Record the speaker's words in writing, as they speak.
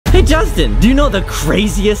Hey Justin, do you know the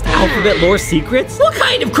craziest alphabet lore secrets? What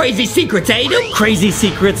kind of crazy secrets, Adam? Crazy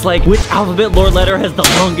secrets like which alphabet lore letter has the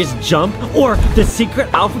longest jump, or the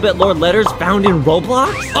secret alphabet lore letters found in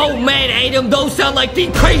Roblox? Oh man, Adam, those sound like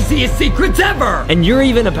the craziest secrets ever! And you're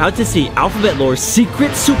even about to see alphabet lore's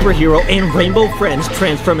secret superhero and rainbow friends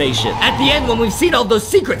transformation. At the end, when we've seen all those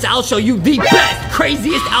secrets, I'll show you the best,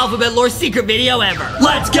 craziest alphabet lore secret video ever.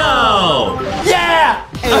 Let's go! Yeah!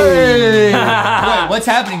 Hey. Wait, what's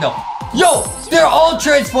happening though? Yo, they're all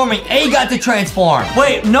transforming. A got to transform.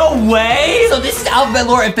 Wait, no way! So this is alphabet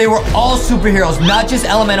lore if they were all superheroes, not just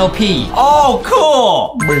Elemental P. Oh,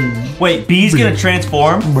 cool! Wait, B's gonna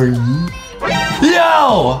transform?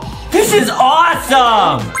 Yo! This is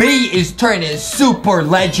awesome! B is turning super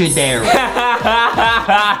legendary.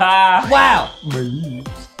 Wow.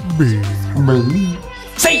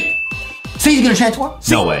 C! C's gonna transform?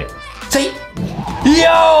 C. No way. C?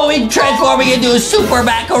 Yo, he's transforming into a super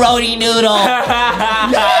macaroni noodle.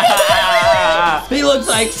 He looks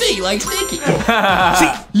like C, like Sticky. C.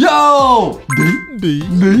 Yo! D.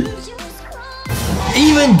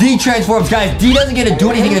 Even D transforms, guys. D doesn't get to do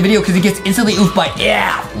anything in the video because he gets instantly oofed by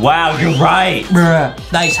F. Wow, you're right. Bruh.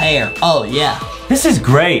 Nice hair. Oh, yeah. This is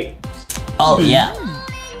great. Oh, yeah.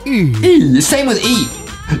 E. Same with E.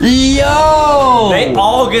 Yo! They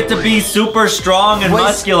all get to be super strong and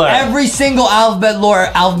muscular. Every single alphabet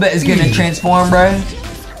is gonna transform, bro.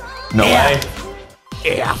 No way.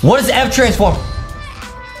 Yeah. What does F transform?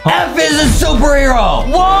 F is a superhero!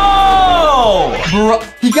 Whoa! Bro,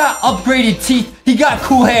 he got upgraded teeth. He got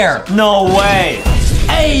cool hair. No way.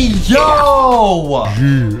 Hey, yo!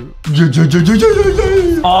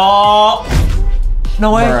 Oh.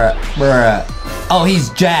 No way. Bruh. Oh, he's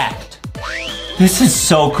jacked. This is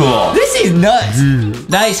so cool. This is nuts.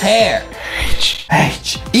 Nice hair.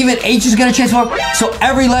 H. Even H is gonna transform. So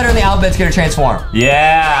every letter in the alphabet's gonna transform.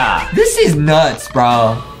 Yeah. This is nuts,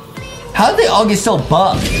 bro. How did they all get so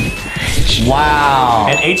buff? Wow.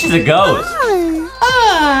 And H is a ghost.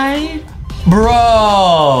 Hi. Bro.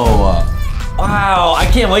 Wow, I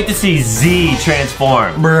can't wait to see Z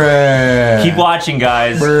transform. Bruh. Keep watching,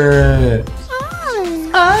 guys. Bruh.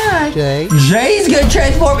 J's gonna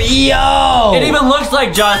transform. Yo! It even looks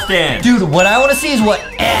like Justin. Dude, what I want to see is what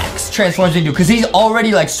X transforms into, because he's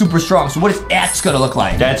already like super strong. So what is X gonna look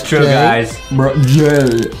like? That's true, guys. Bro,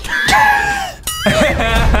 J. He's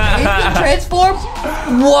gonna transform?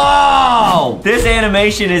 Wow! This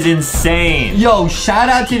animation is insane. Yo, shout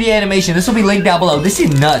out to the animation. This will be linked down below. This is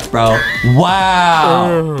nuts, bro.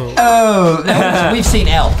 Wow. Oh, we've seen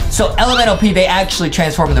L. So Elemental P, they actually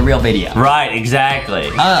transform in the real video. Right, exactly.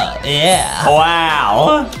 Oh, yeah.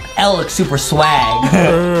 Wow. L looks super swag.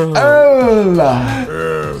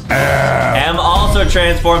 M also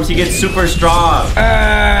transforms. He gets super strong.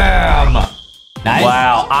 Nice.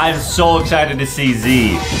 Wow, I'm so excited to see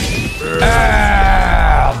Z.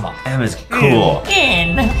 M is cool.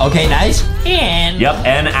 N. Okay, nice. N. Yep,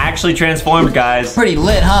 N actually transformed, guys. Pretty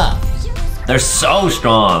lit, huh? They're so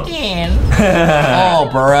strong. N. Oh,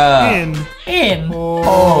 bruh. N.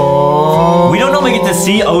 Oh. We don't normally get to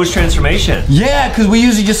see O's transformation. Yeah, because we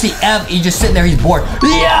usually just see F. He's just sitting there. He's bored.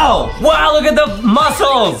 Yo! Wow, look at the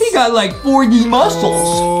muscles. He got like 4D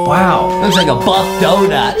muscles. Wow. Looks like a buff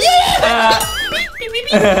donut. Yeah!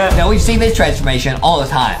 Now, we've seen this transformation all the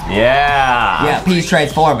time. Yeah. Yeah, P's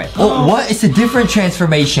transforming. Oh, what? It's a different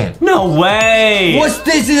transformation. No way. What's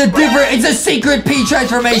this? It's a secret P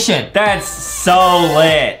transformation. That's so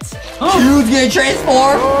lit. Q's gonna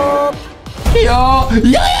transform. Yo.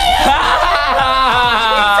 Yeah.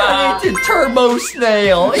 He turned into Turbo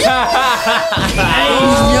Snail. Hey,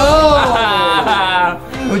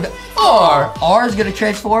 yo. With R. R is gonna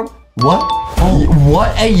transform. What? Oh.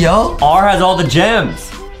 What? Hey, yo. R has all the gems.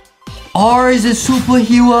 R is a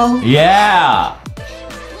superhero. Yeah.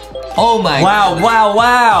 Oh my. Wow, wow,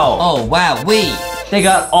 wow. Oh, wow, wee. They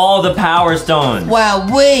got all the power stones. Wow,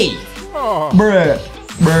 wee. Bruh.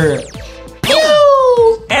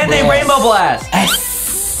 Pew. And they rainbow blast.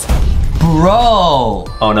 S. Bro.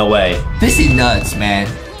 Oh, no way. This is nuts, man.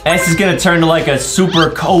 S is gonna turn to like a super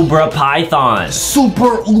cobra python.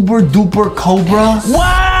 Super uber duper cobra.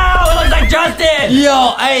 Wow, it looks like Justin.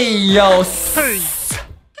 Yo, hey, yo.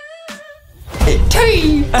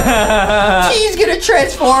 T. T's gonna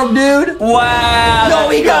transform, dude. Wow. No,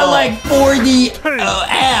 he got like 4D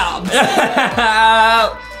abs.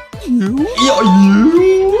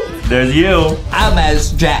 You. There's you. I'm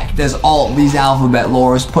as jacked as all these alphabet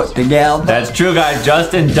lores put together. That's true, guys.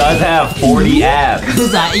 Justin does have 40 abs.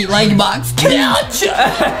 Cause I eat LankyBox Couch.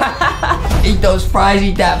 Eat those fries,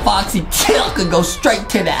 eat that Foxy Tilk, and go straight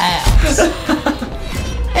to the abs.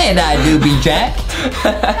 And I do be jacked.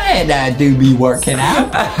 And I do be working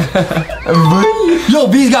out. Yo,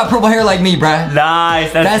 V's got purple hair like me, bruh.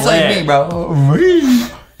 Nice. That's lit. like me, bro.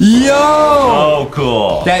 Yo. Oh,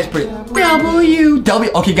 cool. That's pretty. W.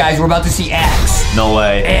 Okay, guys, we're about to see X. No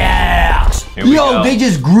way. X. Here we go. They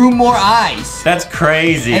just grew more eyes. That's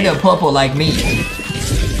crazy. And they're purple like me.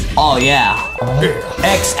 Oh, yeah.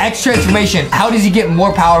 X transformation. How does he get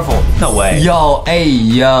more powerful? No way. Yo, hey,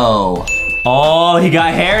 yo. Oh, he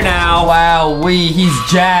got hair now. Wow, he's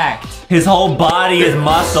jacked. His whole body is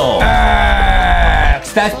muscle.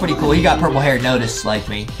 That's pretty cool. He got purple hair, notice, like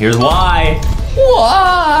me. Here's Y.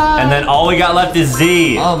 What? And then all we got left is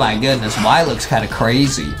Z. Oh my goodness, Y looks kind of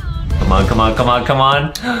crazy. Come on, come on, come on, come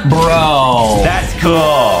on. Bro. That's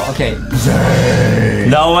cool. Okay. Z.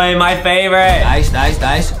 No way, my favorite. Nice, nice,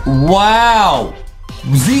 nice. Wow.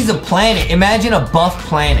 Z's a planet. Imagine a buff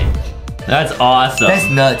planet. That's awesome. That's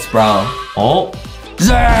nuts, bro. Oh.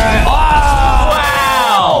 Z. Oh!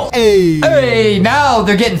 Wow. Hey, now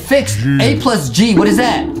they're getting fixed. A plus G, what is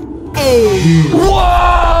that? Whoa!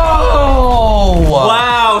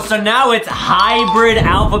 Wow, so now it's hybrid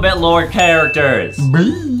alphabet lore characters.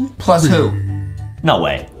 B plus who? No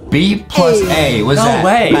way. B plus A, what's that? No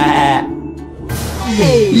way.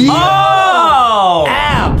 Oh!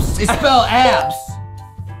 Abs, it's spelled abs.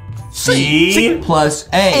 C plus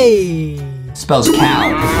A. Spells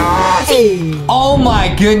cow. Oh my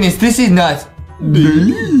goodness, this is nuts.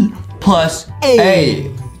 B plus A.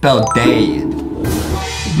 Spelled day.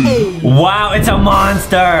 Wow, it's a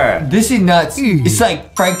monster. This is nuts. It's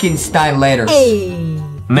like Frankenstein letters.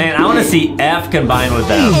 Man, I want to see F combined with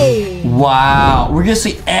them. Wow, we're gonna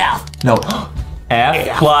see F. No.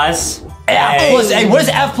 F plus F plus A. What does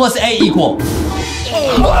F plus A equal?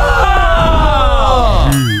 Oh.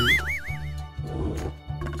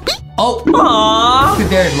 Aww. Good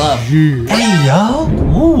there in love. Hey, yo.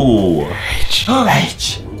 Ooh. H.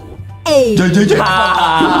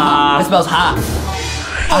 Ha. That spells ha.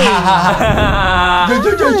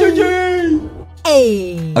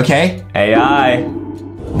 Okay. AI.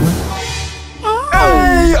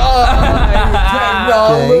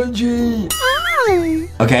 Technology.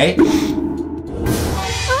 Okay.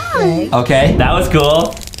 Okay. That was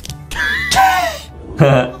cool.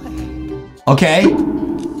 Okay.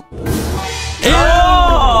 Oh!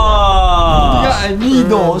 I need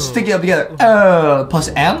those. Stick it up together. Plus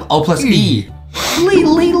M. O plus E.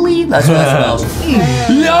 Lee. That's what that spells.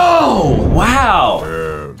 Yo! Wow.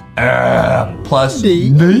 Plus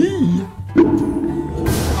D.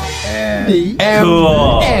 M.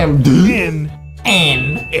 Cool. M. D.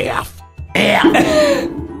 N. F.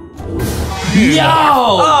 Yo!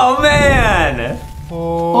 Oh man!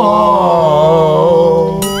 Oh.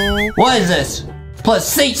 What is this? Plus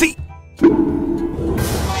C.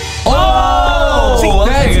 Oh!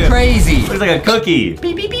 That's crazy. Looks like a cookie.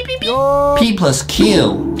 P plus Q.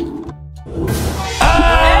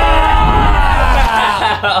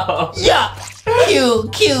 Yeah.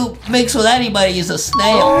 Q mixed with anybody is a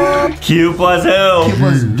snail. Q plus who?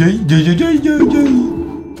 Q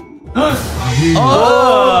plus D.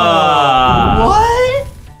 Oh! What?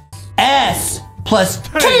 S plus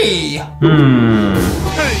T.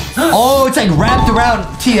 Oh, it's like wrapped around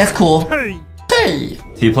T. That's cool. T.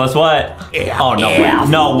 T plus what? Oh no way!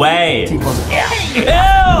 No way! T plus F. Ew!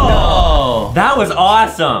 No. That was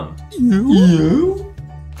awesome. U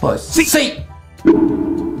plus C.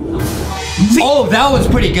 Oh, that was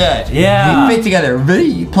pretty good. Yeah. They fit together.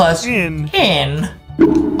 V plus N.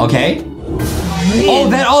 Okay. Oh,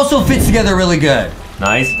 that also fits together really good.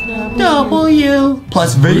 Nice. W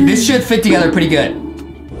plus V. This should fit together pretty good.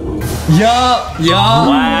 Yup.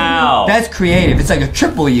 Wow. That's creative. It's like a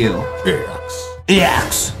triple U.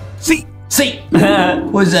 X. C.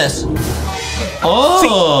 What is this?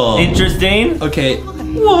 Oh. Interesting. Okay.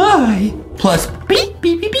 Y plus B.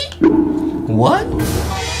 What?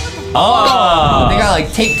 Oh. They got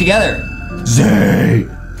like taped together. Z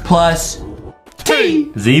plus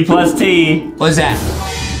T. Z plus T. What is that?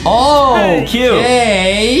 Oh. Q.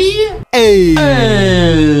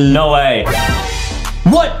 A. No way.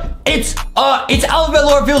 What? It's Alphabet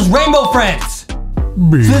Lore feels Rainbow Friends.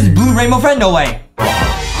 So this is Blue Rainbow Friend? No way.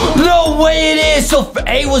 No way it is. So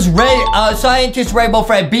A was red, Scientist Rainbow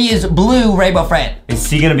Friend. B is Blue Rainbow Friend. Is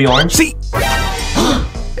C gonna be orange? C.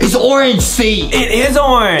 It's orange C. It is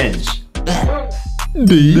orange.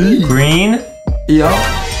 D. Green. Yup.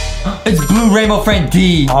 It's Blue Rainbow Friend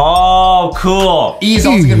D. Oh, cool. E is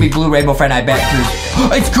also gonna be Blue Rainbow Friend, I bet.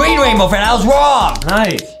 It's Green Rainbow Friend. I was wrong.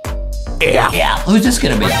 Nice. Yeah. Who's this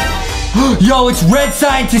gonna be? Yo, it's Red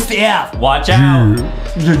Scientist F. Watch out.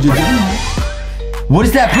 What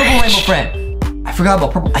is that purple Rainbow Friend? I I forgot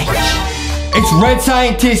about purple. H. It's red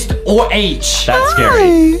scientist or H. That's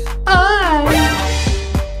scary.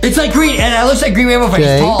 It's like green, and it looks like green rainbow friend.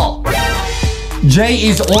 He's tall. J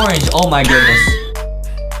is orange. Oh my goodness.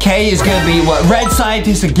 K is gonna be what? Red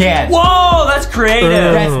scientist again. Whoa, that's creative.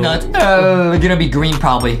 That's nuts. Gonna be green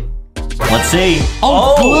probably. Let's see.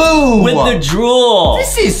 Oh, blue. With the drool.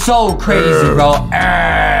 This is so crazy, bro.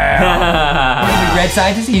 Red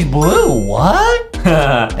scientist, he's blue. What?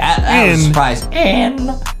 that was a surprise.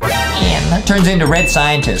 N. Turns into red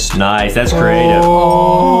scientist. Nice, that's creative.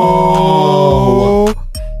 Oh.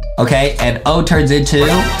 Okay, and O turns into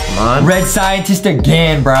red scientist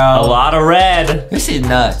again, bro. A lot of red. This is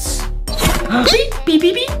nuts. Beep, beep,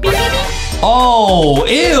 beep, beep, beep, beep. Oh,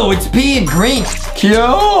 ew, it's P and green. Q.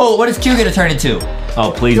 What is Q gonna turn into? Oh,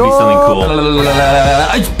 please be something cool.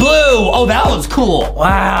 It's blue. Oh, that was cool.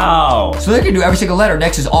 Wow. So they're gonna do every single letter.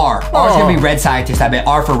 Next is R. R is gonna be red scientist. I bet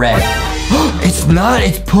R for red. It's not.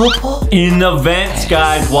 It's purple. In the vents,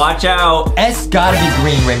 guys. Watch out. S gotta be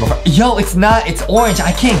green rainbow. Yo, it's not. It's orange.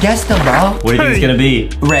 I can't guess them, bro. What do you think it's gonna be?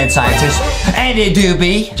 Red scientist. And it do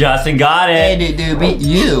be. Justin got it. And it do be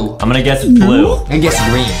you. I'm gonna guess it's blue. I guess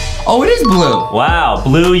green. Oh, it is blue. Wow,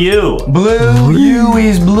 blue U. Blue U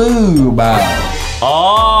is blue, bro.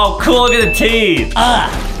 Oh, cool. Look at the teeth.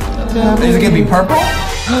 Is it gonna be purple?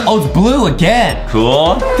 Oh, it's blue again.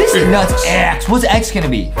 Cool. This is nuts. X. What's X gonna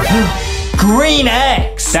be? Green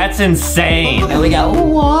X. That's insane. And we got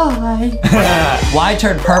Y. Y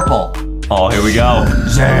turned purple. Oh, here we go.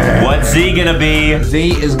 Z. What's Z gonna be?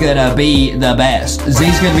 Z is gonna be the best. Z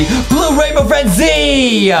is gonna be Blue Rainbow Friend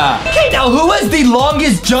Z. Okay, now who has the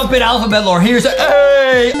longest jump in alphabet lore? Here's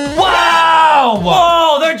A. Wow.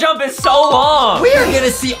 Whoa, their jump is so long. We are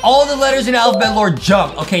gonna see all the letters in alphabet lore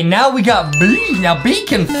jump. Okay, now we got B. Now B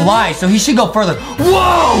can fly, so he should go further.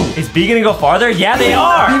 Whoa! Is B gonna go farther? Yeah, they B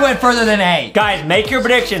are. went further than A. Guys, make your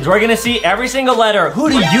predictions. We're gonna see every single letter. Who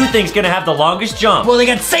do you think's gonna have the longest jump? Well, they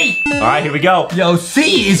got C. All right, here we go. Yo,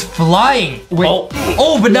 C is flying. Wait.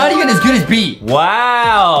 Oh, but not even as good as B.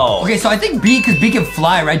 Wow. Okay, so I think B, because B can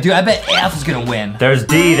fly, right? Dude, I bet F is gonna win. There's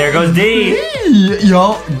D. There goes D.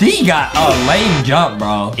 Yo, D got a lame jump,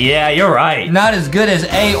 bro. Yeah, you're right. Not as good as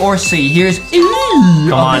A or C. Here's E.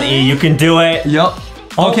 Come on, E. You can do it. Yup.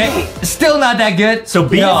 Okay, still not that good. So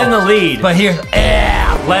B is in the lead. But here's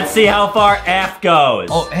F. Let's see how far F goes.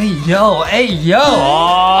 Oh, hey, yo, hey, yo. Oh.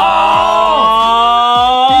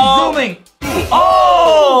 He's zooming.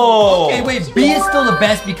 Oh. Okay, wait, B is still the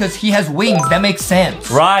best because he has wings. That makes sense.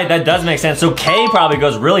 Right, that does make sense. So K probably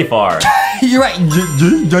goes really far. You're right.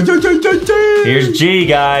 Here's G,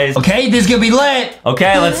 guys. Okay, this is gonna be lit.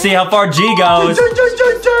 Okay, let's see how far G goes.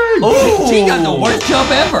 Ooh. G got the worst jump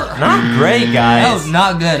ever. Not great, guys. That was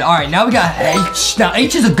not good. All right, now we got H. Now,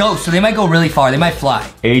 H is a ghost, so they might go really far. They might fly.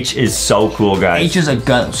 H is so cool, guys. H is a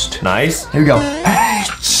ghost. Nice. Here we go.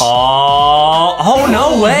 Oh,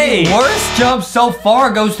 no way. The worst jump so far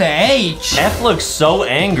goes to H. F looks so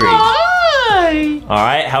angry. All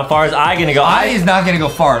right, how far is I gonna go? I is not gonna go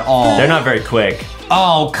far at all. They're not very quick.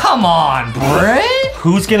 Oh, come on, Brett.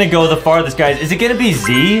 Who's gonna go the farthest, guys? Is it gonna be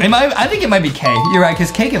Z? I think it might be K. You're right, because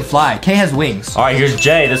K can fly. K has wings. All right, here's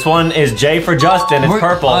J. This one is J for Justin. It's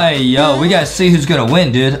purple. Hey, yo, we gotta see who's gonna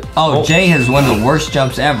win, dude. Oh, J has one of the worst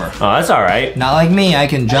jumps ever. Oh, that's all right. Not like me. I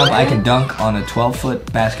can jump. I can dunk on a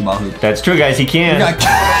 12-foot basketball hoop. That's true, guys. He can.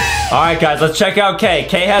 All right, guys, let's check out K.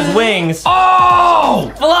 K has wings. Oh!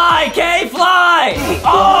 Fly, K, fly!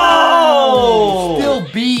 Oh! Still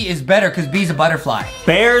B is better because B's a butterfly.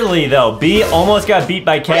 Barely, though. B almost got beat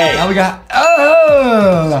by K. Now we got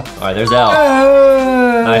All right, there's L.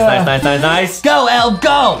 Nice. Go, L,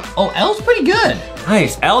 go. Oh, L's pretty good.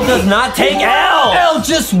 Nice. L does not take L. L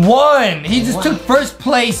just won. He just took first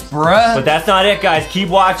place, bruh. But that's not it, guys. Keep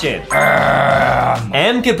watching.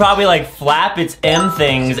 M could probably like flap its M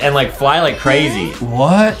things and like fly like crazy.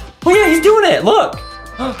 What? Oh yeah, he's doing it. Look.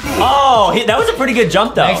 Oh, that was a pretty good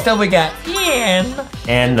jump though. Next up we got N.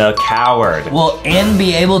 And the coward. Will N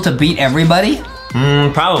be able to beat everybody?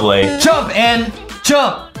 Probably. Jump, N.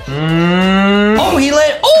 Jump. Oh, he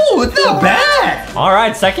let. Oh, it's not bad. All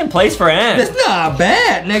right, second place for N. That's not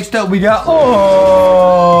bad. Next up we got O.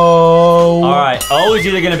 All right, O is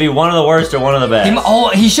either gonna be one of the worst or one of the best.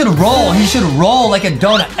 He should roll. He should roll like a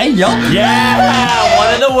donut. Hey, yo. Yeah,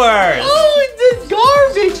 one of the worst. Oh, it's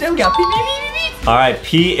garbage. Then we got P, P, P, P. All right,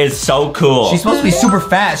 P is so cool. She's supposed to be super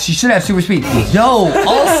fast. She should have super speed. Yo,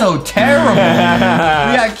 also terrible. We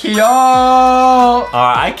got Kyo. All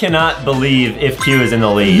right, I cannot believe if Q is in the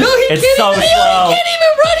lead. No, it's so slow. He can't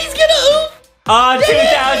even run. He's gonna oof. Oh,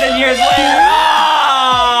 2,000 years later.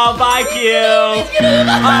 Oh, bye, Q. He's gonna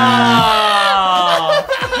oof.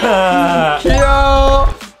 Oh. Kyo.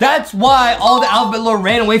 That's why all the alphabet lore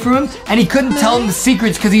ran away from him, and he couldn't tell them the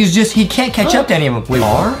secrets because he can't catch up to any of them. Wait,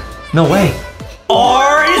 R? No way.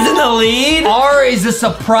 R is in the lead? R is a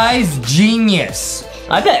surprise genius.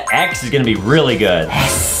 I bet X is gonna be really good.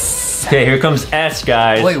 S. Okay, here comes S,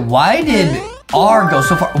 guys. Wait, why did R go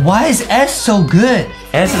so far? Why is S so good?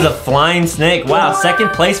 S is a flying snake. Wow, second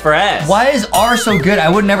place for S. Why is R so good? I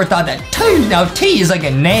would never thought that. T. Now T is like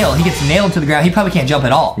a nail. He gets nailed to the ground. He probably can't jump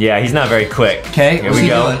at all. Yeah, he's not very quick. Okay, here we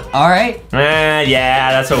go. Doing? All right.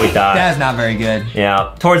 Yeah, that's what we thought. That's not very good.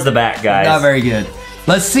 Yeah, towards the back, guys. Not very good.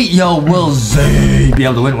 Let's see. Yo, will Z be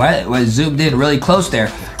able to win? What zoomed in really close there.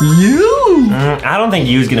 U. I don't think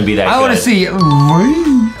U's gonna be that good. I want to see V.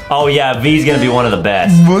 Oh yeah, V's gonna be one of the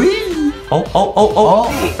best. V. Oh.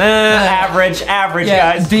 Average,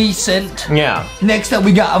 Yeah, guys. decent. Yeah. Next up,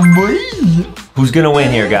 we got V. Who's gonna win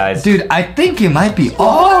here, guys? Dude, I think it might be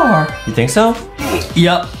R. You think so?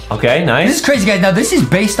 Yep. Okay, nice. This is crazy, guys. Now, this is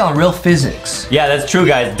based on real physics. Yeah, that's true,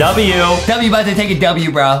 guys. W. W about to take a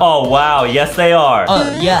W, bro. Oh, wow. Yes, they are.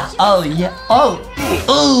 Oh, yeah. Oh, yeah. Oh.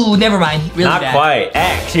 Ooh, never mind. Really Not bad. quite.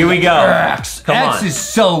 X. Here we go. X. Come on. X is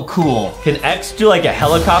so cool. Can X do like a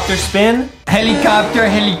helicopter spin? Helicopter.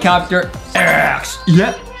 X.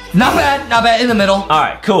 Yep. Not bad. Not bad. In the middle. All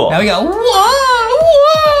right, cool. Now we got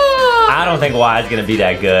I don't think Y is gonna be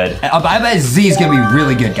that good. I bet Z is gonna be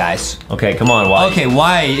really good, guys. Okay, come on, Y. Okay,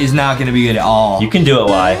 Y is not gonna be good at all. You can do it,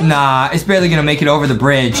 Y. Nah, it's barely gonna make it over the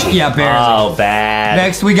bridge. Yeah, barely. Oh, bad.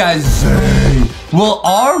 Next, we got Z. Will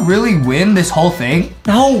R really win this whole thing?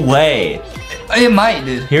 No way. It might,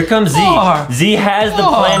 dude. Here comes Z. R. Z has the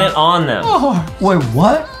planet on them. R. Wait,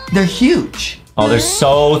 what? They're huge. Oh, they're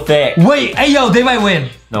so thick. Wait, hey, yo, they might win.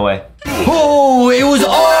 No way. Oh, it was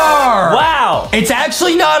R. Wow. It's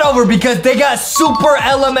actually not over because they got Super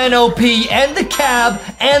LMNOP and the cab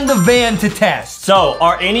and the van to test. So,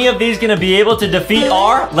 are any of these gonna be able to defeat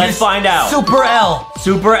R? Let's find out. Super L.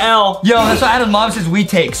 Super L. Yo, that's what Adam's mom says we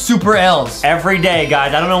take. Super L's. Every day,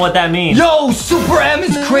 guys. I don't know what that means. Yo, Super M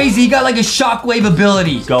is crazy. He got like a shockwave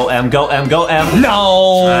ability. Go M, go M, go M.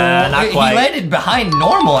 No. Not quite. He landed behind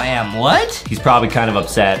normal M. What? He's probably kind of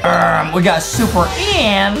upset. We got Super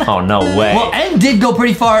N. Oh, no way. Well, N did go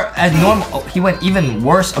pretty far as normal. Oh, he went even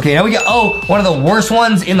worse. Okay, now we got one of the worst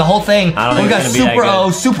ones in the whole thing. I don't think we got it's gonna be Super that O,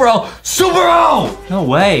 good. Super O, Super O. No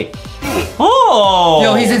way. Oh.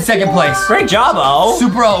 Yo, he's in second place. Great job, O.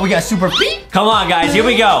 Super O, we got Super P. Come on, guys. Here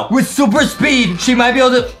we go. With super speed, she might be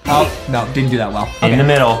able to. Oh, no, didn't do that well. In the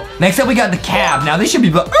middle. Next up, we got the cab. Now, this should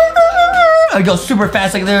be. I go super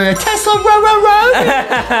fast like they're a Tesla.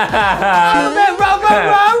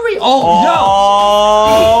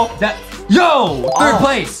 Oh, yo. Third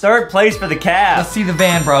place. Third place for the cab. Let's see the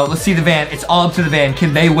van, bro. Let's see the van. It's all up to the van.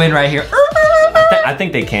 Can they win right here? I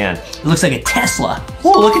think they can. It looks like a Tesla.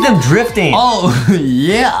 Oh, look at them drifting. Oh,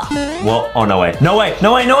 yeah. Well, oh, no way. No way.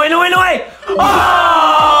 No way. No way. No way. No way.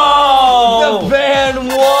 Oh! The van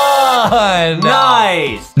won.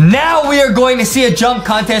 Nice. Now we are going to see a jump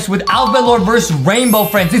contest with Alphabet Lord versus Rainbow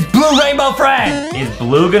Friends. It's Blue Rainbow Friend. Is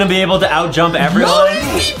Blue gonna be able to outjump everyone? No,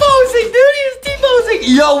 he's T-posing, dude. He's T-posing.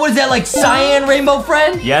 Yo, what is that, like Cyan Rainbow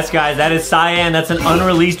Friend? Yes, guys, that is Cyan. That's an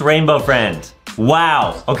unreleased Rainbow Friend.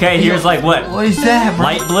 Wow. Okay, here's like what? What is that, bro?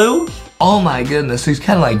 Light blue? Oh my goodness, he's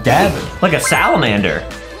kind of like dabbing. Like a salamander.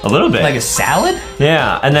 A little bit. Like a salad?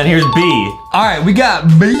 Yeah, and then here's B. All right, we got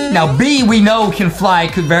B. Now, B, we know can fly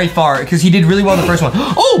very far because he did really well in the first one.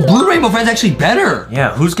 Oh, Blue Rainbow Friend's actually better.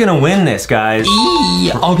 Yeah, who's gonna win this, guys?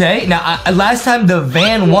 E. Okay, now, last time the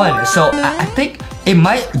van won, so I think it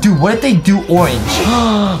might, dude, what if they do orange?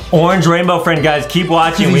 Orange Rainbow Friend, guys, keep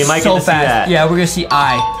watching. We might get to see that. Yeah, we're gonna see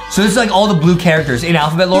I. So this is like all the blue characters in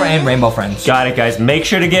Alphabet Lore and Rainbow Friends. Got it, guys. Make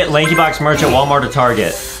sure to get LankyBox merch at Walmart or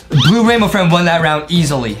Target. Blue Rainbow Friend won that round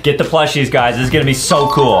easily. Get the plushies, guys. This is gonna be so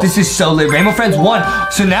cool. This is so lit. Rainbow Friends won.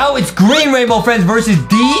 So now it's Green Rainbow Friends versus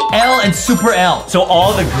D, L, and Super L. So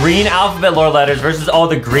all the green Alphabet Lore letters versus all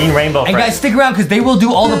the green Rainbow Friends. And guys, stick around because they will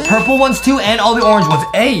do all the purple ones too and all the orange ones.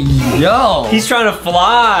 Hey, yo. He's trying to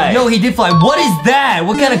fly. Yo, he did fly. What is that?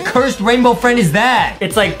 What kind of cursed Rainbow Friend is that?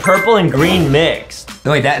 It's like purple and green mixed.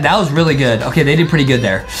 Wait, that was really good. Okay, they did pretty good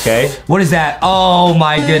there. Okay. What is that? Oh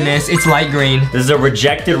my goodness, it's light green. This is a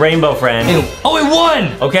rejected Rainbow Friend. Ew. Oh, it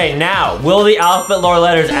won! Okay, now, will the Alphabet Lore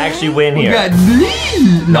letters actually win here? We got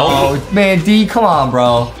D. No, man, D, come on,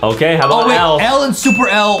 bro. Okay, how about Oh, wait, L? L and Super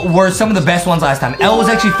L were some of the best ones last time. L was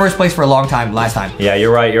actually first place for a long time last time. Yeah,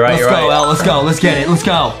 you're right, you're right, Let's go, L, let's go, let's get it, let's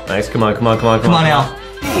go. Nice, come on, come on, come on, Come on, L.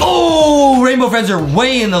 Oh, Rainbow Friends are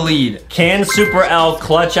way in the lead. Can Super L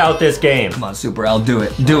clutch out this game? Come on, Super L, do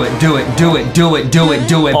it, do it, do it, do it, do it, do it,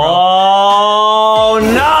 do it, bro. Oh,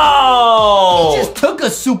 no! Just took a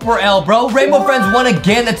super L, bro. Rainbow Friends won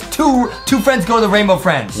again. That's two friends go to the Rainbow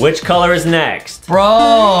Friends. Which color is next?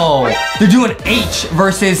 Bro, they're doing H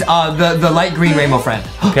versus the light green Rainbow Friend.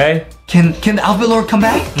 Okay. Can the Alphabet Lord come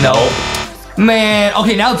back? No. Man,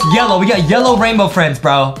 okay, now it's yellow. We got yellow Rainbow Friends,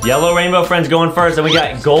 bro. Yellow Rainbow Friends going first, and we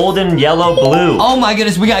got golden, yellow, blue. Oh my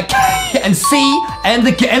goodness, we got K and C and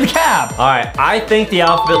the cab. All right, I think the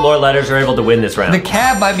Alphabet Lore letters are able to win this round. The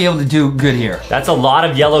cab might be able to do good here. That's a lot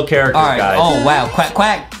of yellow characters, All right. guys. Oh, wow. Quack,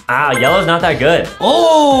 quack. Ah, yellow's not that good.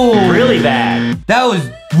 Oh. Really bad. That was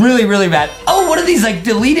really, really bad. Oh, what are these, like,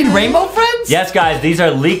 deleted Rainbow Friends? Yes, guys, these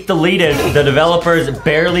are leaked deleted. The developers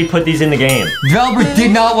barely put these in the game. Developer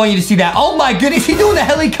did not want you to see that. Oh my goodness, he's doing the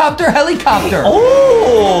helicopter.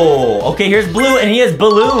 Oh, okay, here's Blue, and he has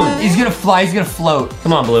balloons. He's gonna fly, he's gonna float.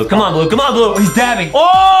 Come on, Blue, come on, Blue, come on, Blue. He's dabbing.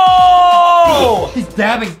 Oh! He's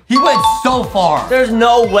dabbing. He went so far. There's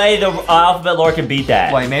no way the Alphabet Lore can beat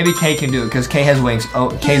that. Wait, maybe K can do it, because K has wings. Oh,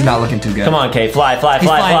 K's not looking too good. Come on, K, fly.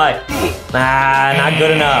 Ah, not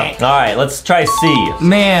good enough. All right, let's try C.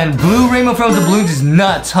 Man, Blue Rainbow Friends with the balloons is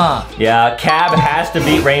nuts, huh? Yeah, Cab has to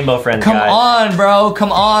beat Rainbow Friends, Come guys. on, bro.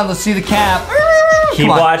 Come on. Let's see the cab. Keep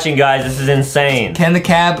watching, guys. This is insane. Can the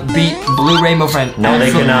cab beat Blue Rainbow Friend? No,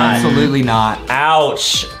 they cannot. Absolutely not.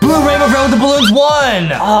 Ouch. Blue Rainbow Friend with the balloons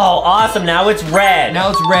won. Oh, awesome. Now it's red. Now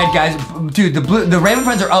it's red, guys. Dude, the Rainbow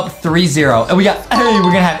Friends are up 3-0. And we got, hey,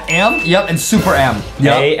 we're gonna have M, yep, and Super M.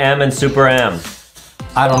 Yep. A, M, and Super M.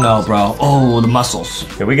 I don't know, bro. Oh, the muscles.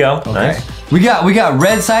 Here we go. Okay. Nice. We got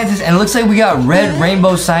Red Scientist, and it looks like we got Red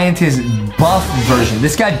Rainbow Scientist buff version.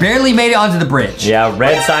 This guy barely made it onto the bridge. Yeah,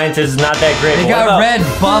 Red Scientist is not that great. They got Red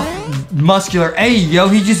buff muscular. Hey, yo,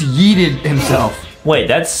 he just yeeted himself. Wait,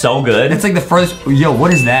 that's so good. That's like the first. Yo,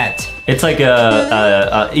 what is that? It's like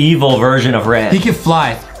a evil version of Red. He can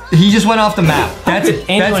fly. He just went off the map. That's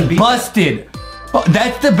beat busted. Oh,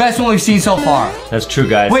 that's the best one we've seen so far. That's true,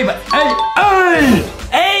 guys. Wait, but hey,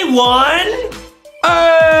 A1?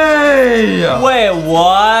 hey! Wait,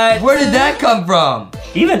 what? Where did that come from?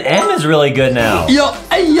 Even M is really good now. Yo,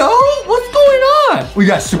 what's going on? We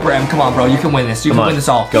got Super M. Come on, bro. You can win this. You can win this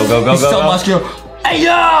all. Go, go, go, He's go, so go. muscular. Hey,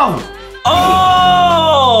 yo!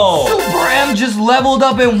 Oh! Super M just leveled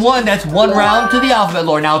up and won. That's one round to the Alphabet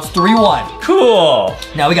Lore. Now it's 3-1. Cool.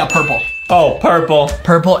 Now we got purple. Oh, purple.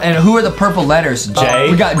 Purple, and who are the purple letters? J.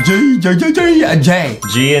 We got J, and J.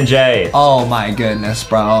 G and J. Oh my goodness,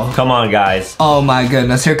 bro. Come on, guys. Oh my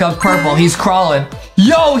goodness. Here comes purple. He's crawling.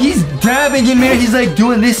 Yo, he's dabbing in midair. He's like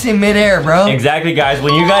doing this in midair, bro. Exactly, guys.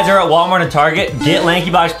 When you guys are at Walmart and Target, get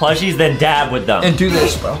LankyBox plushies, then dab with them. And do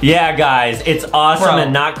this, bro. Yeah, guys. It's awesome Bro.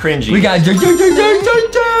 and not cringy. We got J.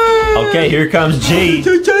 Okay, here comes G.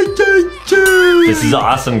 This is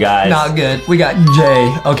awesome, guys. Not good. We got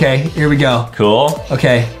J. Okay, here we go. Cool.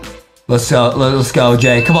 Okay, let's go,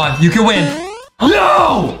 Jay. Come on, you can win.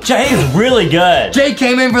 No! J is really good. Jay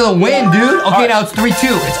came in for the win, dude. Okay, now it's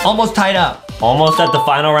 3-2. It's almost tied up. Almost at the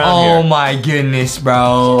final round Oh here. my goodness,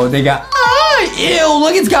 bro. They got, ew,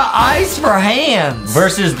 look, it's got eyes for hands.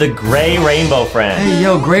 Versus the gray rainbow friend. Hey,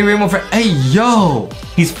 yo, gray rainbow friend. Hey, yo.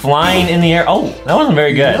 He's flying in the air. Oh, that wasn't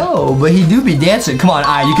very good. No, but he do be dancing. Come on,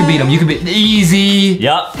 you can beat him. You can beat easy.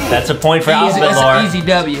 Yup, that's a point for Easy, Alphabet that's Lore. an easy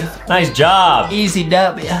W. Nice job. Easy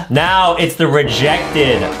W. Now it's the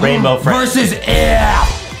rejected rainbow friend. Versus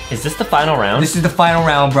F. Is this the final round? This is the final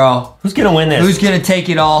round, bro. Who's gonna win this? Who's gonna take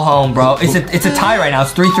it all home, bro? It's a tie right now.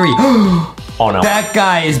 It's 3-3. Oh no. That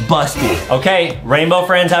guy is busted. Okay, rainbow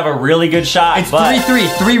friends have a really good shot. It's but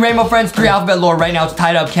 3-3. 3 Rainbow Friends, 3 Alphabet Lore. Right now it's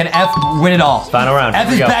tied up. Can F win it all? Final round. F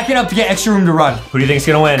Here is we go. backing up to get extra room to run. Who do you think's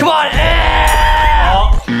gonna win? Come on,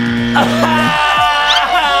 F!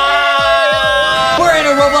 We're in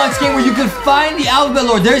a Roblox game where you can find the Alphabet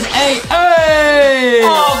Lore. There's A.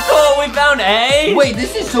 Oh, cool. We found A. Wait,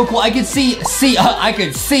 this is so cool. I can see C. I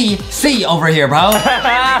could see C over here, bro.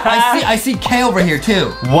 I see K over here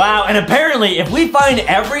too. Wow, and apparently if we find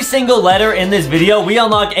every single letter in this video, we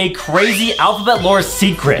unlock a crazy Alphabet Lore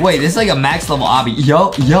secret. Wait, this is like a max level obby.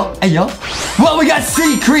 Yo, hey, yo. Well, we got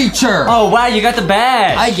Sea Creature. Oh, wow, you got the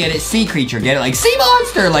badge. I get it. Sea Creature. Get it? Like Sea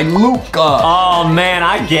Monster. Like Luca. Oh, man,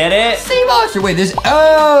 I get it. Sea Monster. Wait, this.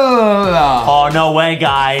 Oh, no way,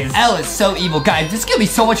 guys. L is so evil. Guys, this is going to be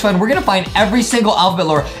so much fun. We're going to find every single Alphabet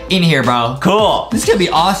Lore in here, bro. Cool. This is going to be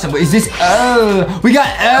awesome. Wait, is this O? We got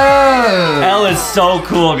O. L is so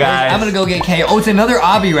cool, guys. I'm going to go get K. Oh, it's another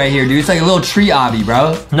obby right here, dude. It's like a little tree obby,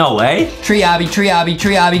 bro. No way. Tree obby, tree obby,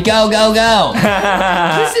 tree obby. Go, go, go.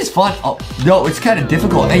 This is fun. Oh, no, it's kind of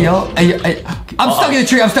difficult. Hey, yo. Hey. I'm stuck in the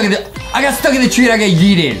tree. I got stuck in the tree and I got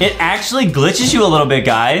yeeted. It actually glitches you a little bit,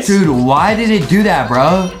 guys. Dude, why did it do that,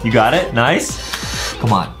 bro? You got it? Nice.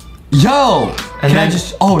 Come on. Yo. And Can I then-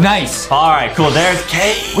 just, oh, nice. All right, cool. There's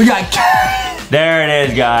K. We got K. There it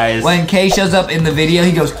is, guys. When K shows up in the video,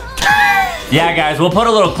 he goes, Yeah, guys, we'll put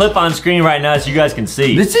a little clip on screen right now so you guys can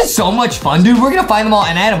see. this is so much fun, dude. We're gonna find them all.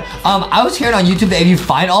 And Adam, I was hearing on YouTube that if you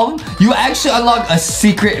find all of them, you actually unlock a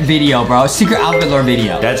secret video, bro. A secret alphabet lore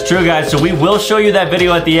video. That's true, guys. So we will show you that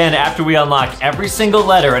video at the end after we unlock every single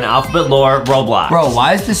letter in alphabet lore Roblox. Bro,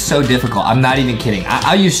 why is this so difficult? I'm not even kidding.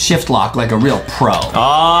 I use shift lock like a real pro.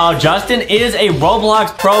 Oh, Justin is a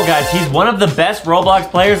Roblox pro, guys. He's one of the best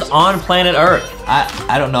Roblox players on planet Earth.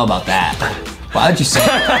 I don't know about that. Why would you say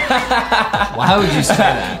that? Why would you say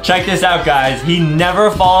that? Check this out, guys. He never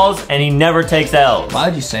falls and he never takes L's. Why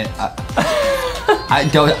would you say that?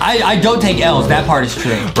 I don't take L's. That part is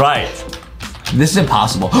true. Right. This is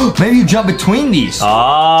impossible. Maybe you jump between these.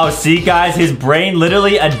 Oh, see, guys, his brain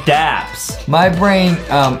literally adapts. My brain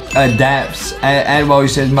adapts. And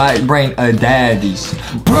always says my brain adapts.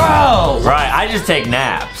 Bro! Right, I just take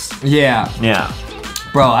naps. Yeah. Yeah.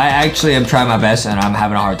 Bro, I actually am trying my best and I'm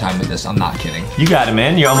having a hard time with this. I'm not kidding. You got it,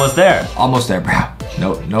 man. You're almost there. Almost there, bro.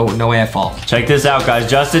 No way I fall. Check this out, guys.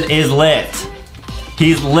 Justin is lit.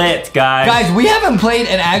 He's lit, guys. Guys, we haven't played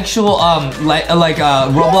an actual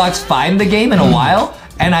Roblox Find the game in a while,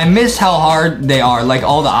 and I miss how hard they are, like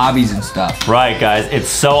all the obbies and stuff. Right, guys. It's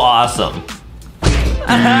so awesome.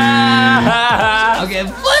 Okay,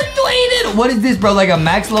 fluctuated. What is this, bro? Like a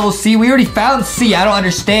max level C? We already found C. I don't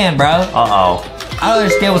understand, bro. Uh-oh. I don't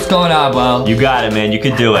understand what's going on, bro. You got it, man. You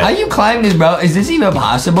can do How it. you climb this, bro? Is this even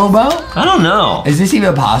possible, bro? I don't know. Is this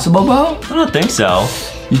even possible, bro? I don't think so.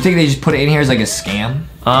 You think they just put it in here as like a scam?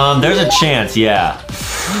 There's a chance, yeah.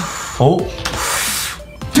 Oh.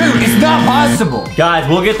 Dude, it's not possible. Guys,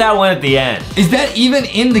 we'll get that one at the end. Is that even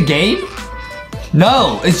in the game?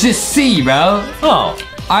 No, it's just C, bro. Oh.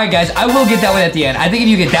 All right, guys, I will get that one at the end. I think if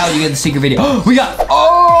you get that one, you get the secret video. We got,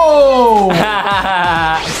 oh!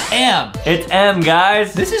 It's M. It's M,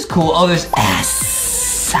 guys. This is cool. Oh, there's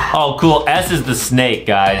S. Oh, cool. S is the snake,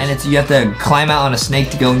 guys. And it's you have to climb out on a snake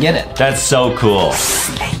to go and get it. That's so cool.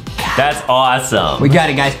 Snake. That's awesome. We got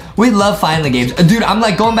it, guys. We love Find the games. Dude, I'm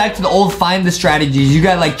like going back to the old Find the strategies. You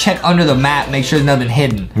gotta like check under the map, make sure there's nothing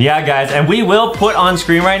hidden. Yeah, guys, and we will put on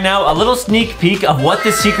screen right now a little sneak peek of what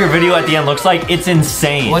the secret video at the end looks like. It's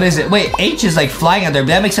insane. What is it? Wait, H is like flying out there. But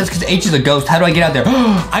that makes sense because H is a ghost. How do I get out there?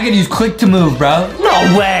 I gotta use click to move, bro.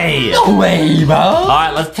 No way. No way, bro. All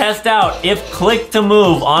right, let's test out if click to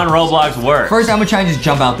move on Roblox works. First, I'm gonna try and just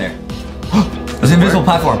jump out there. There's an invisible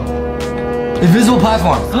platform. Invisible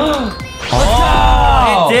platform.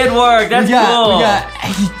 Oh, it did work. That's cool. We got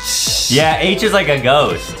H. Yeah, H is like a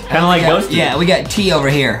ghost. Kind of like Ghosty. Yeah, we got T over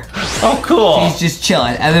here. Oh, cool. He's just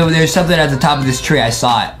chilling. And then there's something at the top of this tree. I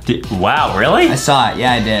saw it. Wow, really? I saw it.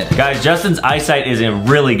 Yeah, I did. Guys, Justin's eyesight is in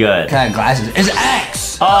really good. Kind of glasses. It's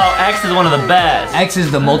X. Oh, X is one of the best. X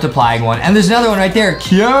is the multiplying one. And there's another one right there.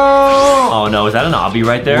 Q. Oh, no. Is that an obby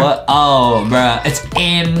right there? What? Oh, bruh. It's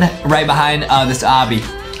in right behind this obby.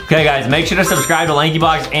 Okay, guys, make sure to subscribe to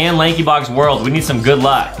LankyBox and LankyBox World. We need some good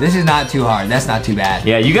luck. This is not too hard. That's not too bad.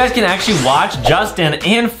 Yeah, you guys can actually watch Justin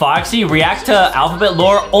and Foxy react to alphabet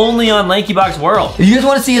lore only on LankyBox World. If you guys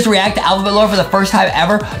want to see us react to alphabet lore for the first time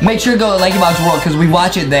ever, make sure to go to LankyBox World because we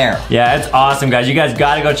watch it there. Yeah, it's awesome, guys. You guys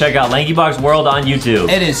gotta go check out LankyBox World on YouTube.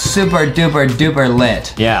 It is super duper duper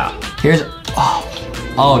lit. Yeah. Here's,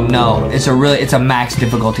 oh no, it's a max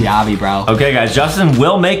difficulty obby, bro. Okay, guys, Justin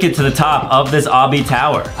will make it to the top of this obby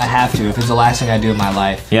tower. I have to if it's the last thing I do in my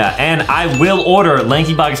life. Yeah, and I will order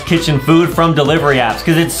LankyBox kitchen food from delivery apps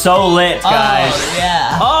because it's so lit, guys. Oh,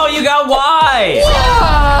 yeah. Oh, you got Y!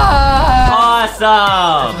 That's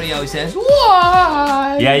Awesome! what he always says.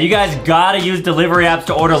 Why? Yeah, you guys gotta use delivery apps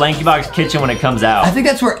to order LankyBox kitchen when it comes out. I think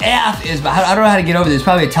that's where F is, but I don't know how to get over this. It's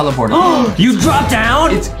probably a teleporter. You dropped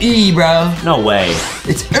down? It's E, bro. No way.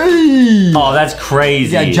 It's E. Oh, that's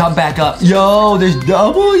crazy. Yeah, jump back up. Yo, there's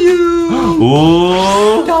W.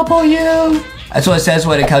 Ooh. W. That's what it says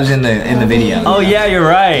when it comes in the video. Oh, yeah, you're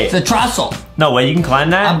right. It's a trestle. No way, you can climb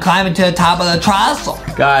that? I'm climbing to the top of the trestle.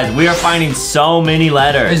 Guys, we are finding so many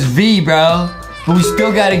letters. There's V, bro. But we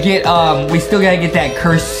still gotta get that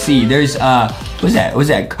cursed C. There's what's that?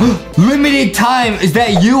 Limited time. Is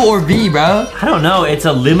that U or V, bro? I don't know. It's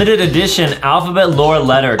a limited edition alphabet lore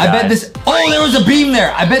letter, guys. I bet this. Oh, there was a beam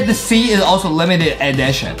there. I bet the C is also limited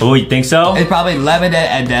edition. Oh, you think so? It's probably limited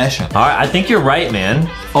edition. All right, I think you're right, man.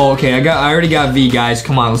 Oh, okay. I already got V, guys.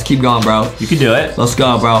 Come on, let's keep going, bro. You can do it. Let's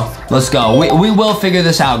go, bro. Let's go. We will figure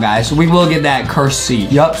this out, guys. We will get that cursed C.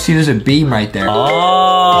 Yup. See, there's a beam right there.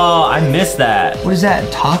 Oh, I missed that. What is that?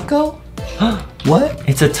 Taco? What?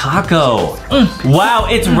 It's a taco. Wow,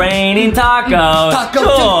 it's raining tacos. Taco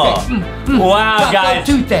cool. Tuesday. Wow, Taco guys.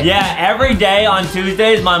 Tuesday. Yeah, every day on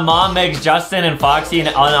Tuesdays, my mom makes Justin and Foxy and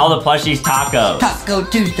on all the plushies tacos. Taco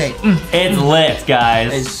Tuesday. It's lit,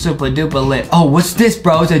 guys. It's super duper lit. Oh, what's this,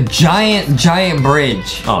 bro? It's a giant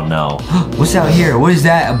bridge. Oh no. What's out here? What is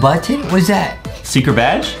that? A button? What is that? Secret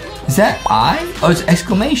badge? Is that I? Oh, it's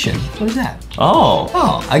exclamation. What is that? Oh.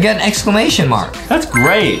 Oh, I got an exclamation mark. That's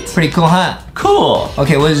great. Pretty cool, huh? Cool.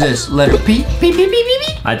 Okay, what is this? Letter P? P, P, P, P,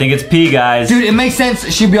 P. I think it's P, guys. Dude, it makes sense.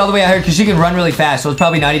 She'd be all the way out here because she can run really fast, so it's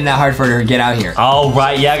probably not even that hard for her to get out here. Oh,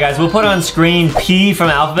 right. Yeah, guys. We'll put on screen P from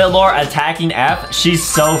Alphabet Lore attacking F. She's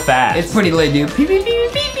so fast. It's pretty lit, dude. P, P, P, P,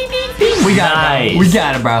 P, P, P. We got Nice. it, bro. We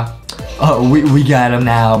got it, bro. Oh, we got him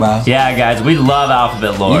now, bro. Yeah, guys. We love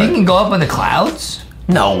Alphabet You Lore. think you can go up in the clouds?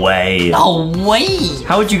 No way. No way.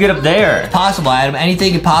 How would you get up there? Possible, Adam.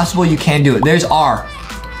 Anything possible, you can do it. There's R.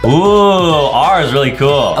 Ooh, R is really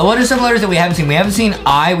cool. What are some letters that we haven't seen? We haven't seen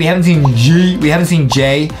I, we haven't seen G, we haven't seen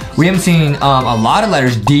J, we haven't seen a lot of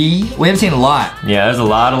letters, D. We haven't seen a lot. Yeah, there's a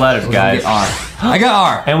lot of letters, We're guys. gonna get R. I got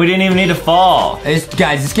R. And we didn't even need to fall.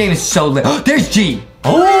 Guys, this game is so lit. There's G.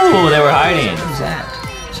 Oh, they were hiding. What is that?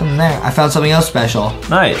 Something there. I found something else special.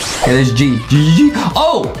 Nice. Okay, there's G. G, G, G.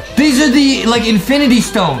 Oh, these are the, like, infinity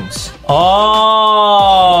stones.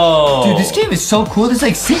 Oh. Dude, this game is so cool. There's,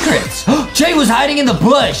 like, secrets. Jay was hiding in the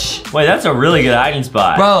bush. Wait, that's a really good hiding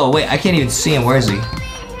spot. Bro, wait, I can't even see him. Where is he?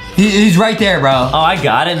 He's right there, bro. Oh, I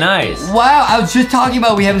got it. Nice. Wow, I was just talking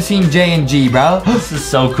about we haven't seen J and G, bro. This is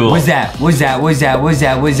so cool. What's that? What's that? What's that? What's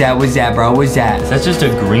that? What's that? What's that, bro? What's that? Is that just a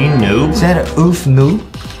green noob? Is that a oof noob?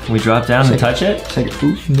 Can we drop down and touch it? It's like a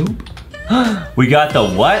oof noob. We got the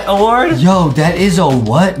what award? Yo, that is a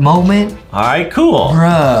what moment? All right, cool.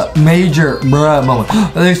 Bruh, major bruh moment.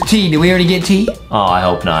 There's T. Did we already get T? Oh, I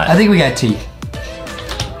hope not. I think we got T.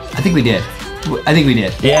 I think we did. I think we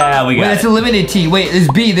did. Yeah, we Wait, got that's it. a limited T. Wait, there's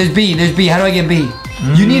B, there's B, there's B. How do I get B?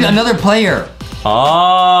 You need another player.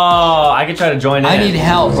 Oh, I can try to join in. I need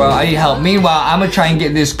help, bro. I need help. Meanwhile, I'm gonna try and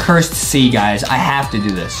get this cursed C, guys. I have to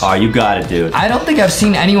do this. Oh, you got it, dude. I don't think I've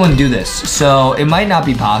seen anyone do this, so it might not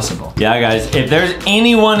be possible. Yeah, guys, if there's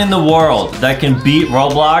anyone in the world that can beat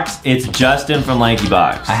Roblox, it's Justin from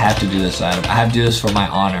LankyBox. I have to do this, Adam. I have to do this for my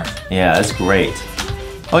honor. Yeah, that's great.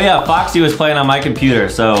 Oh yeah, Foxy was playing on my computer,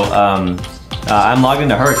 so I'm logged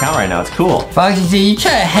into her account right now. It's cool. Foxy, you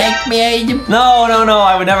trying to hack me, Adam? No,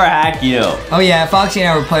 I would never hack you. Oh yeah, Foxy and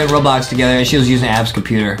I were playing Roblox together, and she was using Ab's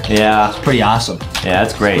computer. Yeah, Pretty awesome. yeah,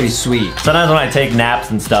 that's great. Pretty sweet. Sometimes when I take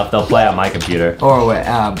naps and stuff, they'll play on my computer. Or what?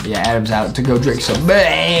 Yeah, Adam's out to go drink some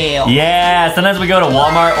ale. Yeah, sometimes we go to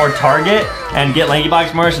Walmart or Target and get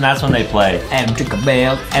LankyBox merch, and that's when they play. Adam took a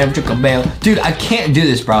bail. Adam took a bail. Dude, I can't do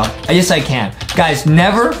this, bro. Yes, I can. Guys,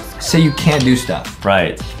 never say you can't do stuff.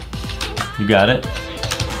 Right. You got it?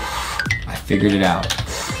 I figured it out.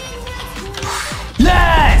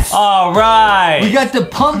 Yes! All right. We got the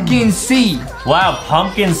pumpkin C. Wow,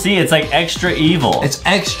 pumpkin C, it's like extra evil. It's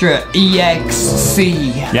extra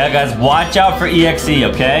EXC. Yeah, guys, watch out for EXE,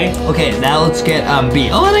 okay? Okay, now let's get B.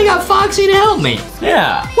 Oh, and I got Foxy to help me.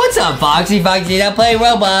 Yeah. What's up, Foxy? Foxy, now play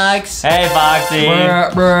Roblox. Hey, Foxy.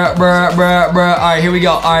 Bruh, bruh, bruh, bruh, bruh. All right, here we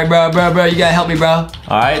go. All right, bruh, you gotta help me, bro. All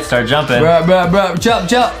right, start jumping. Bruh,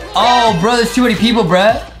 jump. Oh, bro, there's too many people,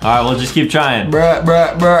 bruh. All right, we'll just keep trying. Bruh.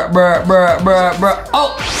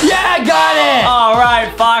 Oh, yeah, I got it. All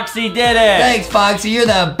right, Foxy did it. Thanks, Foxy. You're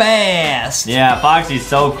the best. Yeah, Foxy's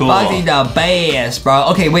so cool. Foxy's the best, bro.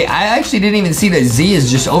 Okay, wait. I actually didn't even see that Z is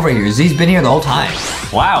just over here. Z's been here the whole time.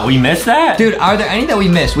 Wow, we missed that? Dude, are there any that we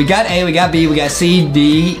missed? We got A, we got B, we got C,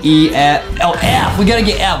 D, E, F. Oh, F. We gotta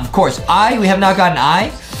get F, of course. I, we have not gotten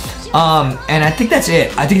I. And I think that's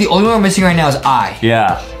it. I think the only one we're missing right now is I.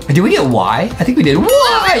 Yeah. Did we get Y? I think we did.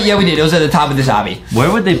 Y! Yeah, we did. It was at the top of this obby.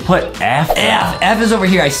 Where would they put F? F is over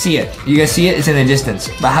here. I see it. You guys see it? It's in the distance.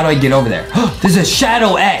 But how do I get over there? There's a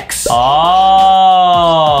shadow X.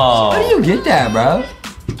 Oh. How do you get that, bro?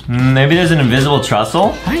 Maybe there's an invisible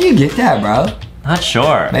ttrussle? How do you get that, bro? Not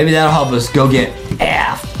sure. Maybe that'll help us go get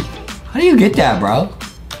F. How do you get that, bro?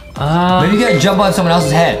 Maybe you gotta jump on someone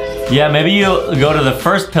else's head. Yeah, maybe you go to the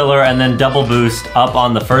first pillar and then double boost up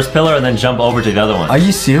on the first pillar and then jump over to the other one. Are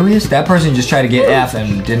you serious? That person just tried to get F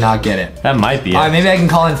and did not get it. That might be it. All right, maybe I can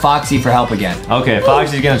call in Foxy for help again. Okay,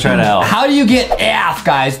 Foxy's gonna try to help. How do you get F,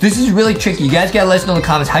 guys? This is really tricky. You guys gotta let us know in the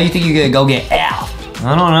comments how you think you're gonna go get F.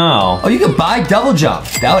 I don't know. Oh, you could buy double jump.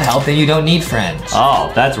 That would help, then you don't need friends.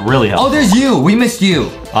 Oh, that's really helpful. Oh, there's you. We missed you.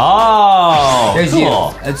 Oh, There's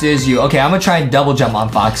cool. you. There's you. Okay, I'm gonna try and double jump on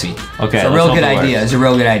Foxy. Okay, It's a let's real hope good it works. idea. It's a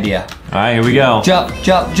real good idea. All right, here we go.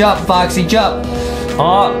 Jump, Foxy, jump.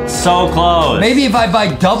 Oh, so close. Maybe if I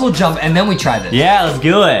buy double jump and then we try this. Yeah, let's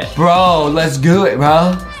do it. Bro, let's do it,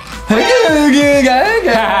 bro. Hey, you really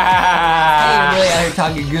out here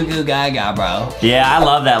talking goo goo gaga, bro. Yeah, I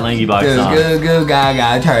love that LankyBox song. Goo goo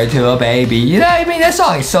gaga, turn to a baby. You know what I mean? That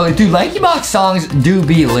song is so, dude, LankyBox songs do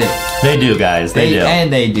be lit. They do, guys. They do.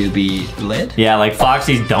 And they do be lit. Yeah, like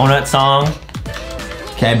Foxy's donut song.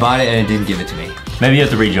 Okay, I bought it and it didn't give it to me. Maybe you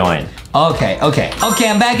have to rejoin. Okay,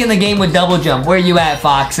 I'm back in the game with double jump. Where you at,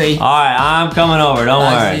 Foxy? Alright, I'm coming over, don't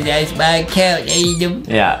worry. That's my count.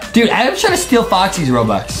 Yeah. Dude, I'm trying to steal Foxy's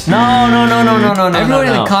Robux. No. Everyone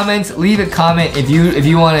in the comments, leave a comment if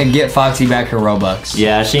you want to get Foxy back her Robux.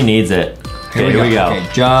 Yeah, she needs it. Okay, here we go. Okay,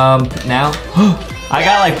 jump now. I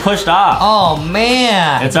got like pushed off. Oh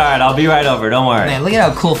man. It's alright, I'll be right over, don't worry. Man, look at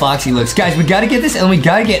how cool Foxy looks. Guys, we gotta get this and we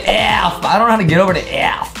gotta get F. I don't know how to get over to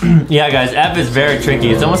F. Yeah, guys, F is very tricky.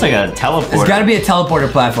 It's almost like a teleporter. There's gotta be a teleporter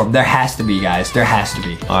platform. There has to be, guys. There has to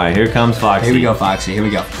be. Alright, here comes Foxy. Here we go, Foxy. Here we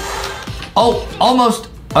go. Oh, almost.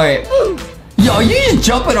 Alright. Yo, are you just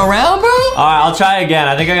jumping around, bro? Alright, I'll try again.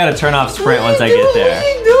 I think I gotta turn off sprint once I get there. What are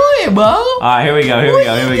you doing, bro? Alright, here we go. What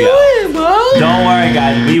are you doing, bro? Don't worry,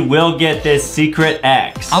 guys. We will get this secret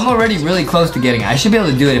X. I'm already really close to getting it. I should be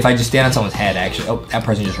able to do it if I just stand on someone's head, actually. Oh, that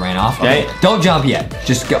person just ran off. Okay. Don't jump yet.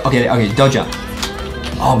 Just go. Okay, don't jump.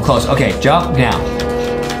 Oh, I'm close. Okay, jump now.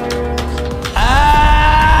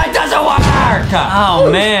 Ah, it doesn't work!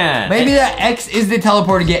 Oh, man. Maybe that X is the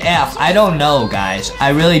teleporter to get F. I don't know, guys. I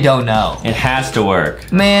really don't know. It has to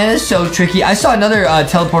work. Man, it's so tricky. I saw another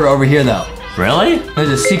teleporter over here, though. Really? There's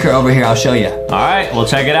a secret over here. I'll show you. Alright, we'll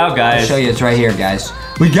check it out, guys. I'll show you. It's right here, guys.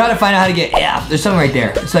 We gotta find out how to get F. There's something right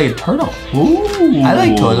there. It's like a turtle. Ooh. I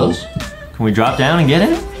like turtles. Can we drop down and get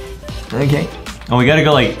it? Okay. Oh, we gotta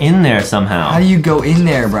go like in there somehow. How do you go in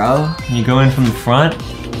there, bro? Can you go in from the front?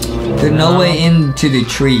 There's no way into the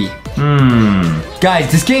tree.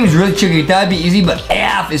 Guys, this game is really tricky. That'd be easy, but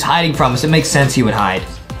F is hiding from us. It makes sense he would hide.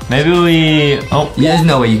 Maybe we... Oh. Yeah, there's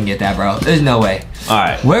no way you can get that, bro. There's no way.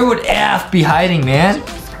 Alright. Where would F be hiding, man?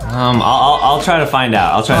 I'll try to find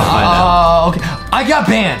out. I'll try to find out. Okay. I got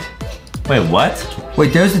banned. Wait, what?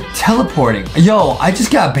 Wait, there's a teleporting. Yo, I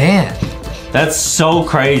just got banned. That's so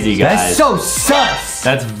crazy, guys. That's so sus.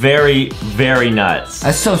 That's very, very nuts.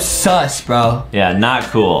 That's so sus, bro. Yeah, not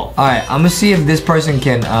cool. Alright, I'm gonna see if this person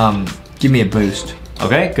can give me a boost.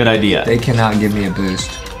 Okay, good idea. They cannot give me a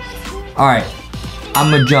boost. Alright.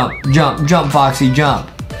 I'm gonna jump, Foxy, jump.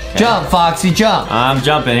 Okay. Jump, Foxy, jump. I'm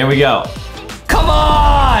jumping, here we go. Come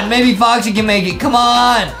on! Maybe Foxy can make it, come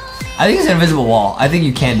on! I think it's an invisible wall. I think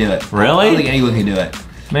you can do it. Really? I don't think anyone can do it.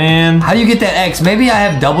 Man. How do you get that X? Maybe I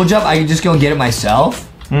have double jump, I can just go and get it myself?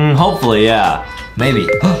 Hopefully, yeah. Maybe.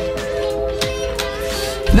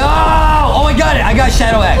 No! Oh, I got it, I got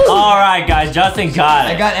Shadow X. Alright, guys, Justin got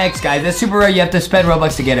it. I got X, guys. That's super rare, you have to spend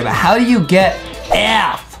Robux to get it. But how do you get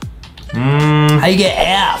F? How do you get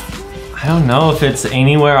F? I don't know if it's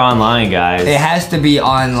anywhere online, guys. It has to be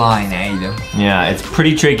online, Aiden. Yeah, it's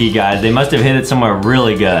pretty tricky, guys. They must have hit it somewhere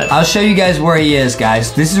really good. I'll show you guys where he is,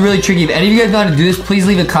 guys. This is really tricky. If any of you guys know how to do this, please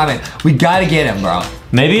leave a comment. We gotta get him, bro.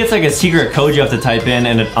 Maybe it's like a secret code you have to type in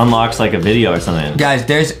and it unlocks like a video or something. Guys,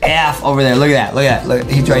 there's F over there. Look at that. Look at that. Look,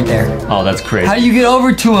 he's right there. Oh, that's crazy. How do you get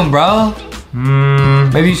over to him, bro?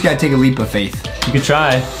 Maybe you just gotta take a leap of faith. You could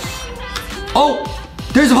try. Oh,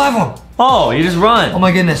 there's a platform. Oh, you just run. Oh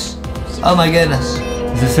my goodness. Oh my goodness.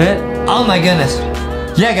 Is this it? Oh my goodness.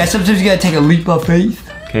 Yeah, guys, sometimes you gotta take a leap of faith.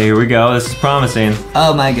 Okay, here we go. This is promising.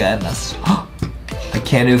 Oh my goodness. I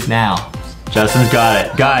can't oof now. Justin's got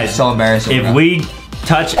it. Guys, so embarrassing. If we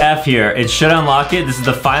touch F here, it should unlock it. This is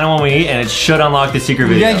the final one we need, and it should unlock the secret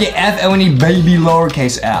video. We gotta get F, and we need baby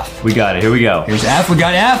lowercase f. We got it. Here we go. Here's F. We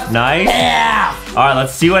got F. Nice. F. All right,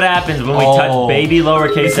 let's see what happens when we touch baby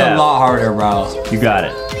lowercase it's f. It's a lot harder, bro. You got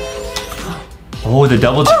it. Oh, the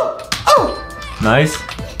double. Nice.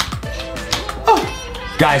 Oh.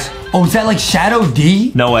 Guys. Oh, is that like Shadow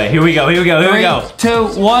D? No way. Here we go. Here we go. Here we go. 3,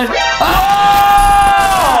 2, 1.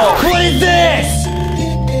 Oh! What is this?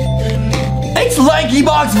 It's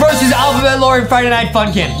LankyBox versus Alphabet Lore and Friday Night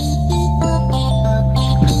Funkin'.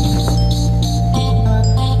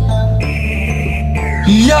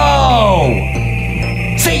 Yo!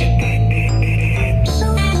 See?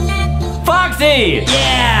 Foxy!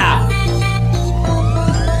 Yeah!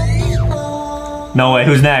 No way.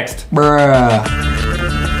 Who's next? Bruh.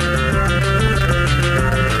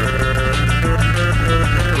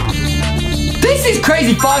 This is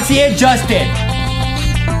crazy, Foxy and Justin.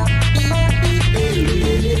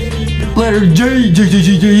 Letter G, G, G,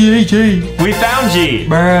 G, G, G. We found G.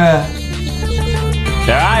 Bruh.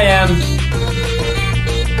 There I am.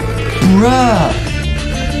 Bruh.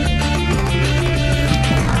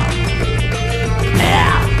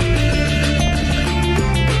 Yeah.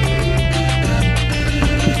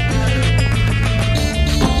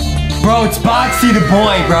 Bro, it's Boxy the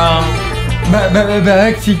boy, bro.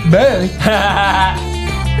 Boxy boy.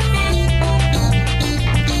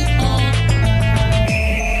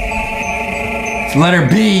 Letter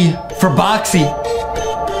B for Boxy.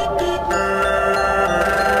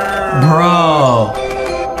 Bro.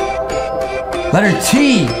 Letter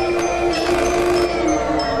T.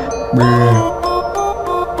 Bruh.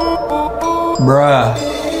 Bruh.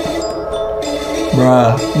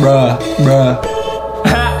 Bruh. Bruh. Bruh.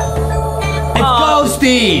 It's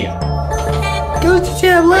Ghosty. Ghosty,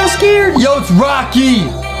 I'm a little scared. Yo, it's Rocky.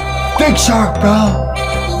 Big shark, bro.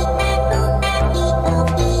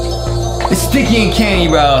 It's Sticky and Candy,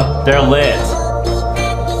 bro. They're lit.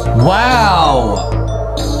 Wow.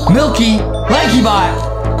 Milky, LankyBot.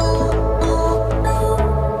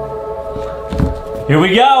 Here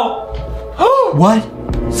we go. What?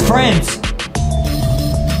 It's friends.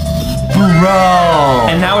 Bro.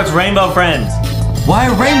 And now it's Rainbow Friends. Why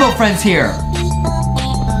are Rainbow Friends here?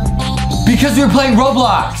 Because we were playing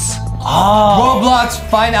Roblox. Oh. Roblox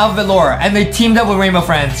Find Alphabet Lore, and they teamed up with Rainbow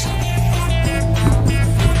Friends.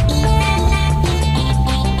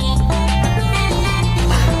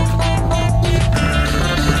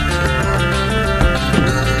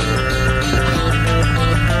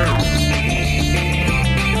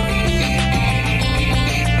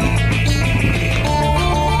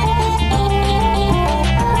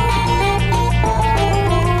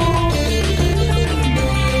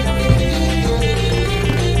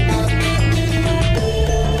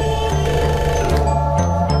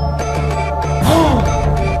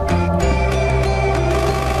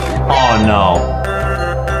 Oh no.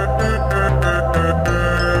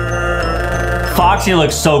 Foxy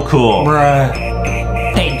looks so cool. Bruh.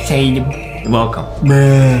 Thanks, Aiden. You're welcome.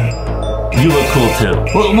 Bruh. You look cool too.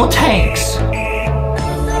 Well, thanks.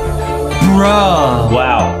 Bruh.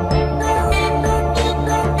 Wow.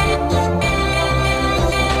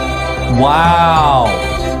 Wow.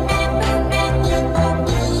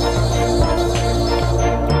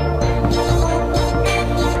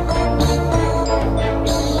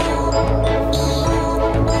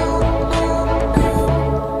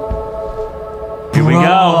 Here we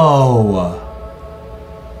go.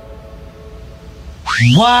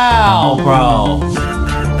 Wow, bro.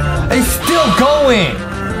 It's still going.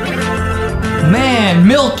 Man,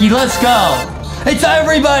 Milky, let's go. It's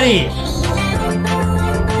everybody.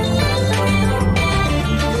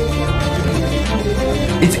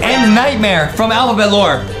 It's End Nightmare from Alphabet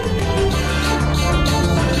Lore.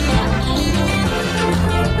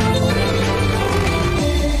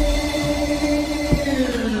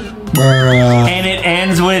 And it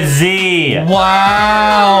ends with Z.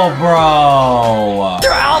 Wow, bro.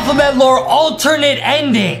 They're Alphabet Lore alternate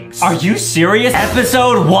endings. Are you serious?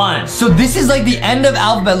 Episode 1. So this is like the end of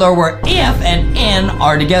Alphabet Lore where F and N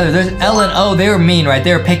are together. There's L and O. They were mean, right?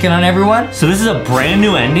 They were picking on everyone. So this is a brand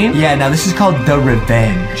new ending? Yeah, now this is called The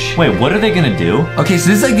Revenge. Wait, what are they gonna do? Okay, so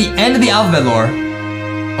this is like the end of the Alphabet Lore.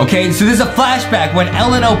 Okay, so this is a flashback when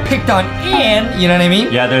L and O picked on N, you know what I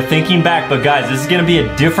mean? Yeah, they're thinking back, but guys, this is gonna be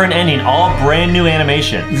a different ending, all brand new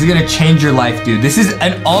animation. This is gonna change your life, dude. This is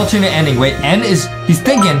an alternate ending. Wait, N is, he's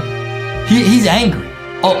thinking, he's angry.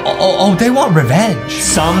 Oh, they want revenge.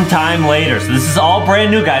 Sometime later, so this is all brand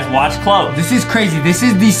new, guys. Watch close. This is crazy. This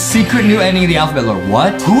is the secret new ending of the Alphabet Lore.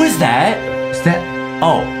 What? Who is that? Is that?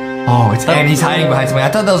 Oh, it's N. He's hiding behind something. I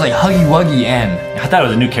thought that was like Huggy Wuggy N. I thought it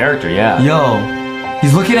was a new character, yeah. Yo.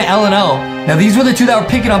 He's looking at L and O. Now these were the two that were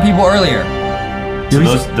picking on people earlier. So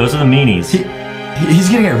those are the meanies. He's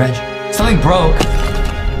gonna get revenge. Something broke.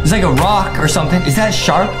 It's like a rock or something. Is that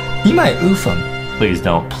sharp? He might oof him. Please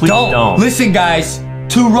don't. Please don't. Listen, guys.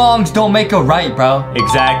 2 wrongs don't make a right, bro.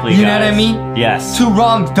 Exactly, You know what I mean? Yes. 2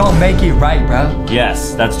 wrongs don't make it right, bro.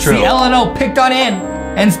 Yes, that's true. See, L and O picked on N.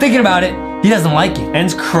 N's thinking about it. He doesn't like it.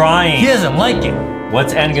 N's crying. He doesn't like it.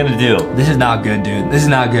 What's N gonna do? This is not good, dude. This is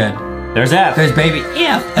not good. There's F. There's baby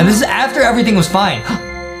F. And this is after everything was fine.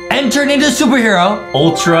 N turned into a superhero.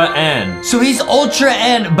 Ultra N. So he's Ultra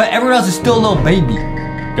N, but everyone else is still a little baby.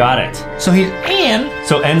 Got it. So he's N.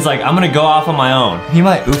 So N's like, I'm gonna go off on my own. He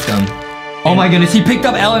might oof them. Oh my goodness, he picked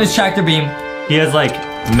up L in his tractor beam. He has like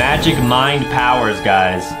magic mind powers,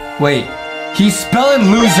 guys. Wait, he's spelling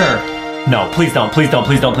loser. No, please don't, please don't,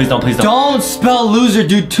 please don't, please don't, please don't. Don't spell loser,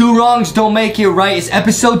 dude. 2 wrongs don't make it right. It's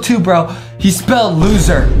episode 2, bro. He spelled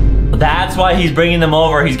loser. That's why he's bringing them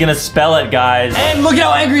over. He's gonna spell it, guys. And look at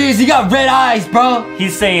how angry he is. He got red eyes, bro.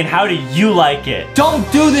 He's saying, how do you like it? Don't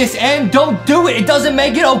do this, and don't do it. It doesn't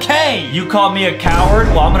make it okay. You called me a coward?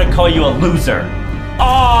 Well, I'm gonna call you a loser.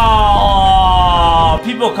 Oh,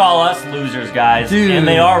 people call us losers, guys. Dude, and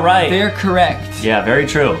they are right. They're correct. Yeah, very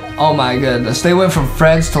true. Oh my goodness. They went from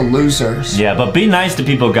friends to losers. Yeah, but be nice to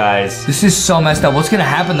people, guys. This is so messed up. What's gonna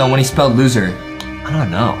happen though when he spelled loser? I don't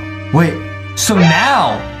know. Wait, so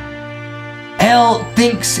now L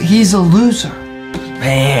thinks he's a loser.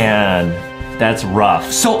 Man, that's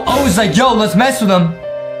rough. So O's like, yo, let's mess with him.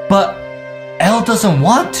 But L doesn't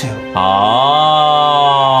want to.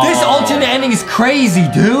 Oh. This alternate ending is crazy,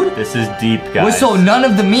 dude. This is deep, guys. Well, so none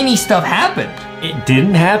of the meanie stuff happened. It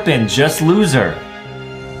didn't happen, just loser.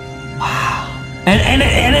 Wow.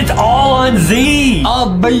 And it's all on Z.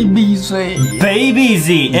 Oh, baby Z. Baby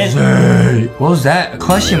Z. And What was that? A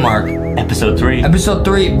question mark. episode 3. Episode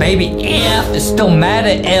 3, baby F is still mad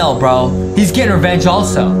at L, bro. He's getting revenge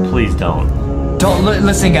also. Please don't. Don't,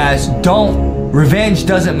 listen guys, don't. Revenge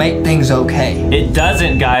doesn't make things okay. It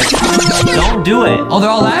doesn't, guys. Don't do it. Oh, they're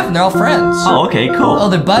all laughing, they're all friends. Oh, okay, cool. Oh,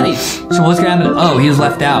 they're buddies. So what's gonna happen? Oh, he was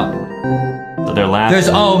left out. So they're laughing. There's,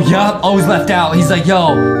 oh, yup, O's left out. He's like,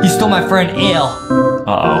 yo, he stole my friend L.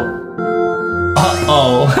 Uh-oh.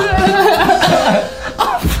 Uh-oh.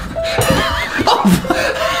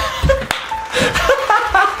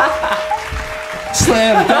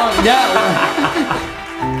 Slam dunk, yeah.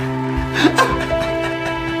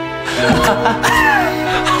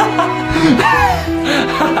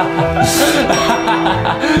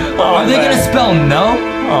 Are they gonna spell no?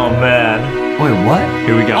 Oh, man. Wait, what?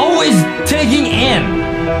 Here we go. Oh, he's taking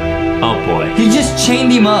N. Oh, boy. He just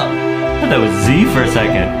chained him up. I thought that was Z for a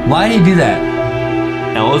second. Why did he do that?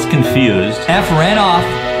 L is confused. F ran off.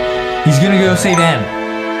 He's gonna go save N.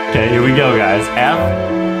 Okay, here we go, guys. F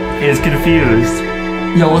is confused.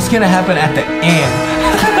 Yo, what's gonna happen at the end?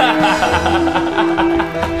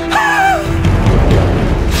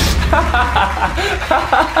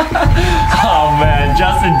 Oh, man.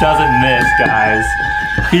 Justin doesn't miss, guys.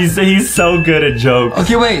 He's so good at jokes.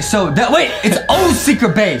 Okay, wait, so wait, it's O's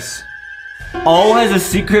secret base. O has a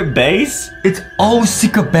secret base? It's O's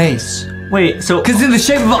secret base. Wait, so Cause in the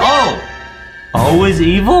shape of an O. O is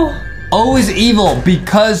evil? O is evil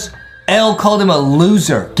because L called him a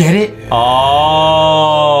loser. Get it?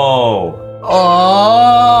 Oh.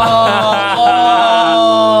 Oh.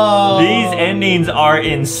 These endings are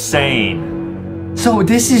insane. So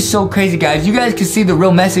this is so crazy, guys. You guys can see the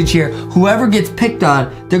real message here. Whoever gets picked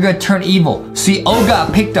on, they're gonna turn evil. See, O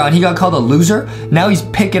got picked on. He got called a loser. Now he's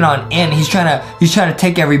picking on N. He's trying to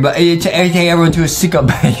take everybody, take everyone to a secret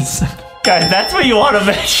base. Guys, that's what you want to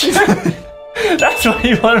make sure. That's why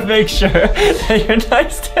you want to make sure that you're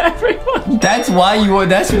nice to everyone. That's why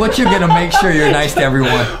that's what you're gonna make sure you're nice to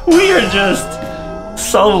everyone. We are just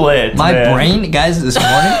so lit. My man. brain, guys, this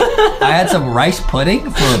morning, I had some rice pudding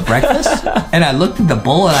for breakfast, and I looked at the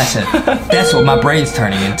bowl and I said, that's what my brain's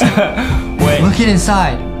turning into. Wait, Look it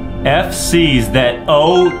inside. F sees that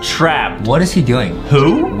O trapped. What is he doing?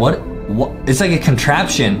 Who? What? It's like a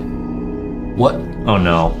contraption. What? Oh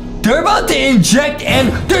no. They're about to inject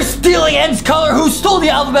N. They're stealing N's color. Who stole the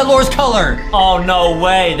alphabet lore's color? Oh no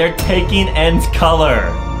way. They're taking N's color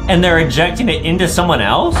and they're injecting it into someone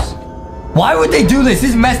else? Why would they do this?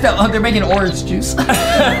 This is messed up. Oh, they're making orange juice.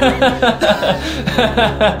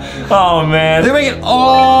 Oh man. They're making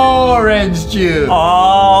orange juice.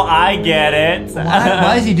 Oh, I get it.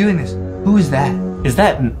 Why is he doing this? Who is that? Is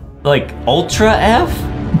that like Ultra F?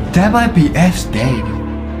 That might be F's dad.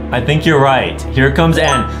 I think you're right. Here comes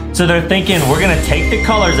N. So they're thinking, we're gonna take the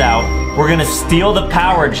colors out, we're gonna steal the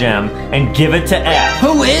power gem, and give it to F.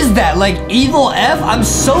 Who is that? Like evil F? I'm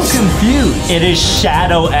so confused. It is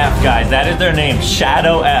Shadow F, guys. That is their name,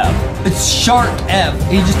 Shadow F. It's Shark F.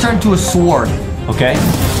 He just turned to a sword. Okay.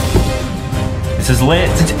 This is lit.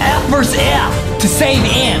 It's F versus F to save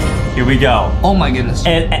N. Here we go. Oh my goodness.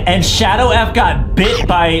 And Shadow F got bit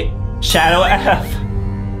by Shadow F.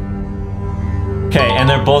 Okay, and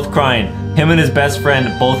they're both crying. Him and his best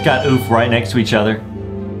friend both got oof right next to each other.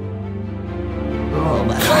 Oh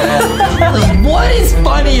my God. What is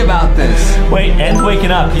funny about this? Wait, N's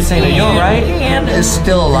waking up. He's saying, are you alright? N is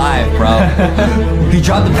still alive, bro. He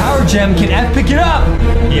dropped the power gem. Can F pick it up?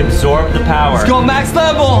 He absorbed the power. Let's go max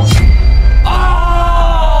level.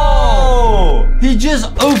 Oh! He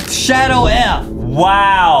just oofed Shadow F.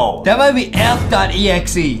 Wow. That might be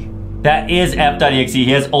F.exe. That is F.exe. He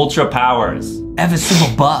has ultra powers. F is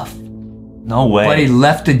super buff. No way. But he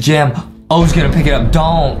left the gem. O's gonna pick it up.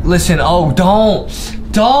 Don't. Listen, oh, don't.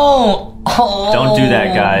 Oh, don't do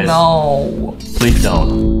that, guys. No. Please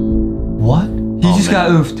don't. What? He just got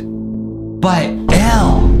oofed by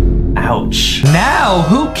L. Ouch. Now,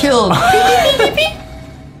 who killed?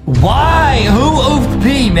 Why? Who oofed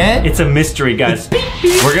P, man? It's a mystery, guys.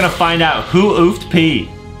 We're gonna find out who oofed P.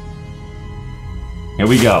 Here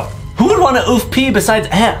we go. Who would want to oof P besides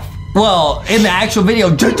F? Well, in the actual video,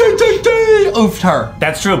 oofed her.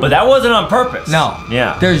 That's true, but that wasn't on purpose. No.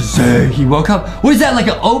 Yeah. There's Z. He woke up. What is that, like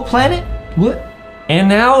an O planet? What? And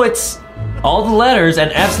now it's all the letters,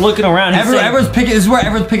 and F's looking around. Everyone's picking. This is where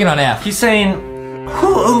everyone's picking on F. He's saying,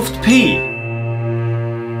 who oofed P?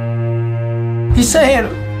 He's saying.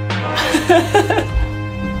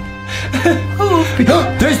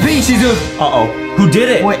 There's P. She's oofed. Uh-oh. Who did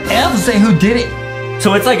it? Wait, F's saying who did it?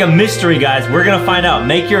 So it's like a mystery, guys. We're gonna find out.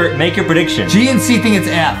 Make your prediction. G and C think it's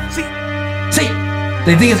F. See,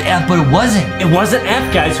 they think it's F, but it wasn't. It wasn't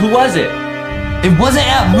F, guys. Who was it? It wasn't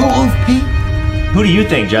F. Who oofed P? Who do you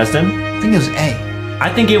think, Justin? I think it was A. I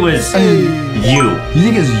think it was you. You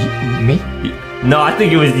think it was me? No, I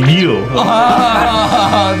think it was you.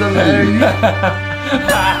 Oh, the letter U.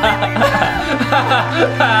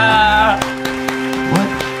 What?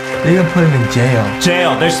 They're gonna put him in jail.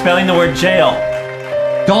 Jail. They're spelling the word jail.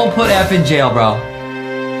 Don't put F in jail, bro.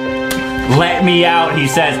 Let me out, he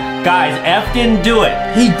says. Guys, F didn't do it.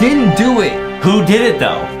 He didn't do it. Who did it,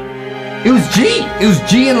 though? It was G. It was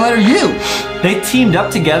G and letter U. They teamed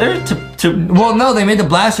up together to... Well, no, they made the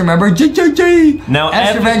blaster, remember? G. Now,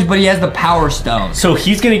 F's revenge, but he has the power stone. So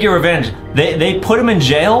he's gonna get revenge. They put him in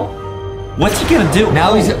jail? What's he gonna do?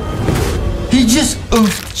 Now he just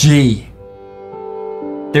oofed G.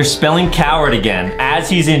 They're spelling coward again, as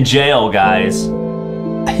he's in jail, guys.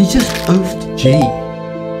 He just oofed G.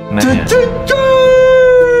 Man.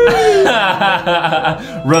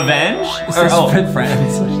 Revenge?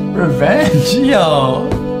 Friends. Revenge? Yo.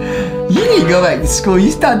 You need to go back to school.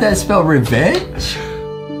 You thought that spelled revenge?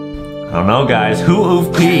 I don't know, guys. Who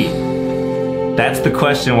oofed P? That's the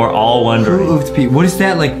question we're all wondering. Who oofed P? What is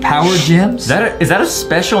that, like power gems? Is that a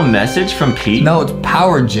special message from P? No, it's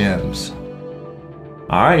power gems.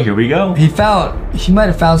 All right, here we go. He might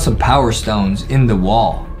have found some power stones in the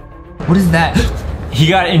wall. What is that? He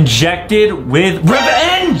got injected with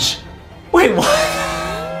revenge! Wait, what?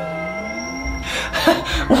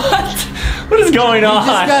 What? What is going on? He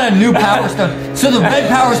just got a new power stone. So the red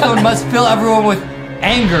power stone must fill everyone with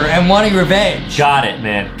anger and wanting revenge. Got it,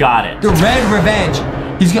 man. Got it. The red revenge.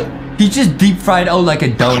 He just deep fried O like a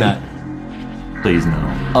donut. Please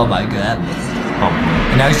no. Oh my goodness. Oh my God.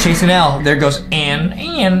 And now he's chasing L. There goes N.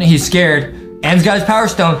 He's scared. N's got his power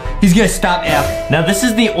stone. He's gonna stop F. Now this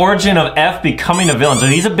is the origin of F becoming a villain. So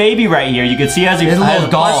he's a baby right here. You can see as he has a little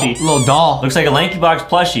doll. plushie. Little doll. Looks like a LankyBox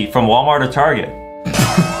plushie from Walmart or Target.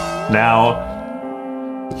 Now,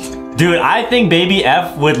 dude, I think baby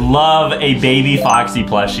F would love a baby Foxy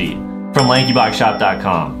plushie from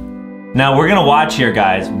LankyBoxShop.com. Now we're gonna watch here,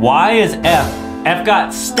 guys. Why is F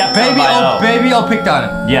got stepped on by O? Baby O picked on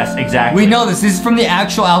him. Yes, exactly. We know this. This is from the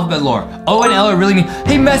actual alphabet lore. O and L are really mean.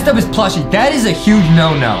 He messed up his plushie. That is a huge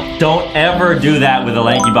no-no. Don't ever do that with a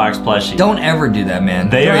LankyBox plushie. Don't ever do that, man.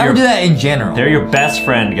 Don't ever do that in general. They're your best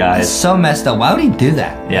friend, guys. It's so messed up. Why would he do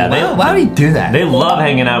that? Yeah, why would he do that? They love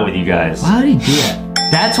hanging out with you guys. Why would he do that?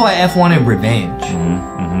 That's why F wanted revenge.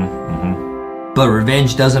 But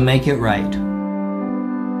revenge doesn't make it right.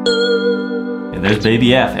 There's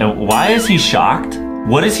baby F. And why is he shocked?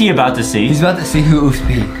 What is he about to see? He's about to see who oofed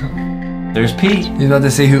P. There's P. He's about to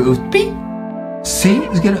see who oofed P. C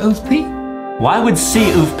is gonna oof P. Why would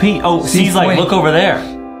C oof P? Oh, C's like, look over there.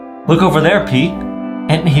 Look over there, P.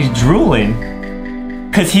 And he's drooling.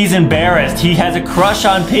 Because he's embarrassed. He has a crush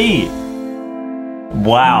on P.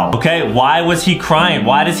 Wow. Okay, why was he crying?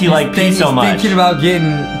 Why does he like P so much? He's thinking about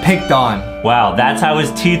getting picked on. Wow, that's how his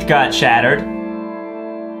teeth got shattered.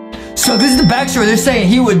 So this is the backstory. They're saying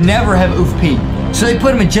he would never have oofed P. So they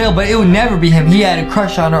put him in jail, but it would never be him. He had a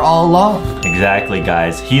crush on her all along. Exactly,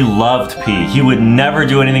 guys. He loved P. He would never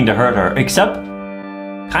do anything to hurt her, except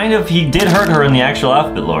kind of he did hurt her in the actual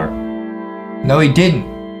alphabet lore. No, he didn't.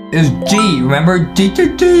 It was G, remember? G.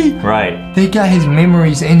 Right. They got his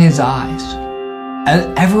memories in his eyes.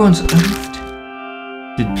 And everyone's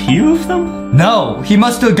oofed. Did P oof them? No, he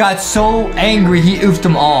must have got so angry he oofed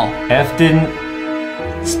them all. F didn't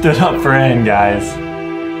stood up for N, guys.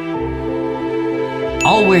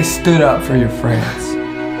 Always stood up for your friends.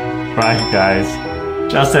 Right, guys.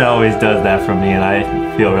 Justin always does that for me, and I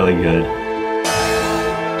feel really good.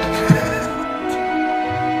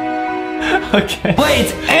 Okay. But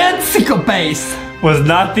it's Encyclopase! Was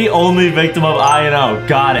not the only victim of I and O.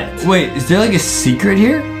 Got it. Wait, is there like a secret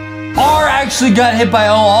here? R actually got hit by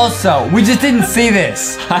O also. We just didn't see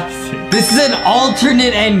this. I see. This is an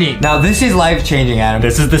alternate ending. Now this is life-changing, Adam.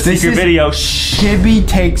 This is the secret video. Shh. Gibby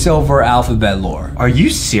takes over alphabet lore. Are you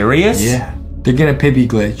serious? Yeah. They're gonna Bibby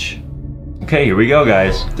glitch. Okay, here we go,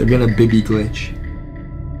 guys. They're gonna Bibby glitch.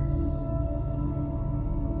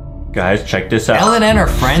 Guys, check this out. L and N are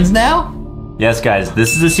friends now? Yes, guys,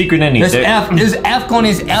 this is a secret ending. There's F going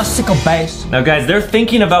his F sickle base. Now, guys, they're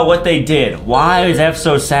thinking about what they did. Why is F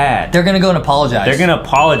so sad? They're gonna go and apologize. They're gonna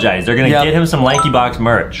apologize. They're gonna get him some LankyBox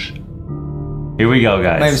merch. Here we go,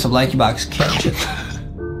 guys. Maybe some LankyBox kitchen.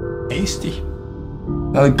 Tasty.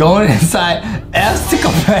 Going inside F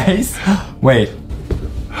sickle base. Wait.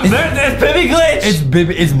 There's Bibby glitch. It's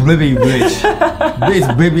Bibby glitch. It's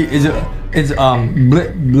Bibby. It's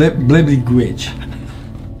Blibby glitch.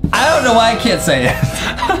 I don't know why I can't say it.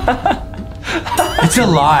 It's a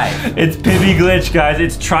lie. It's Bibby glitch, guys.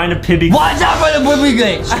 It's trying to Bibby. Watch out for the Bibby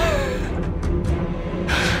glitch.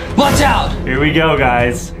 Watch out. Here we go,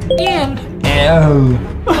 guys.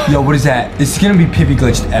 Yo, what is that? This is gonna be Bibby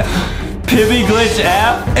glitched F. Bibby glitch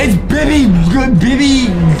F? It's Bibby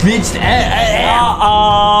glitched F.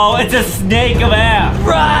 Uh-oh, it's a snake of F.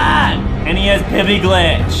 Run! And he has Bibby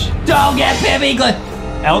glitch. Don't get Bibby glitch.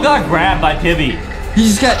 L got grabbed by Bibby. He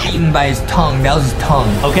just got eaten by his tongue. That was his tongue.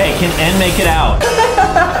 Okay, can N make it out?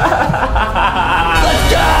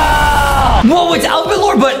 Let's go! Whoa, it's Alphabet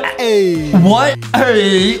Lord, but what?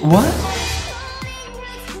 What?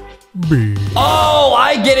 B. Oh,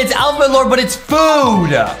 I get it. It's Alphabet Lord, but it's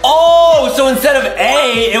food. Oh, so instead of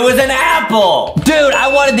A, it was an apple. Dude, I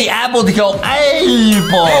wanted the apple to go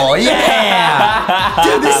apple. Yeah.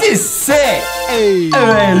 Dude, this is sick.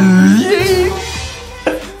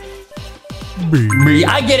 B.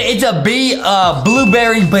 I get it. It's a B,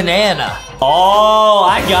 blueberry banana. Oh,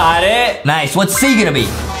 I got it. Nice. What's C gonna be?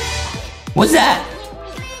 What's that?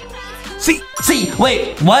 C.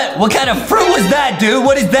 Wait, what? What kind of fruit was that, dude?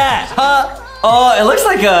 What is that? Huh? Oh, it looks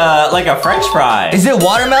like a French fry. Is it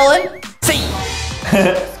watermelon? C.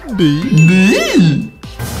 D.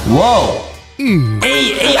 Whoa.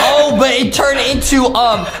 Oh, but it turned into,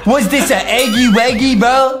 was this an eggy weggy,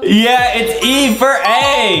 bro? Yeah, it's E for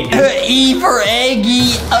egg. E for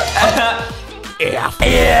eggy. F.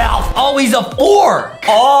 Oh, he's a 4.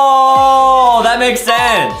 Oh, that makes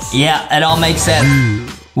sense. Yeah, it all makes sense.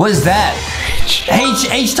 What is that?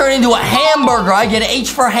 H turned into a hamburger. I get an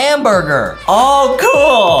H for hamburger. Oh,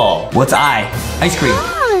 cool. What's I? Ice cream.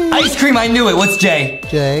 Ice cream, I knew it. What's J?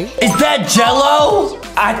 J. Is that Jell-O?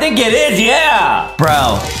 I think it is, yeah.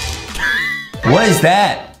 Bro. What is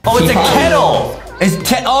that? Oh, it's a kettle.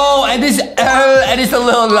 And this a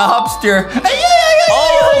little lobster.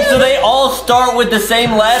 Oh, so they all start with the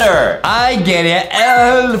same letter. I get it.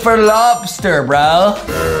 L for lobster, bro.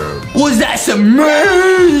 Was that some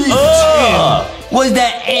meat? Was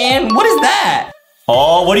that N? What is that?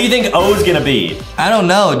 Oh, what do you think O's gonna be? I don't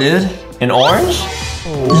know, dude. An orange?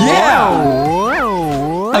 Yeah.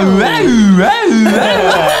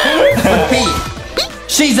 What's P?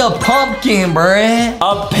 She's a pumpkin, bruh.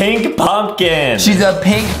 A pink pumpkin. She's a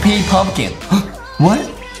pink pea pumpkin. What?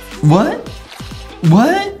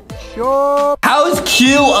 How is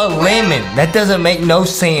Q a lemon? That doesn't make no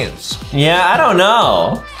sense. Yeah, I don't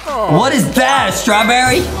know. What is that? A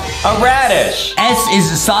strawberry? A radish. S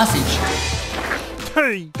is a sausage.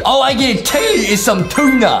 T. Oh, I get it. T is some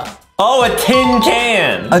tuna. Oh, a tin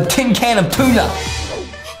can. A tin can of tuna.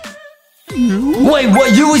 Wait,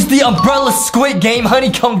 what? You was the Umbrella Squid Game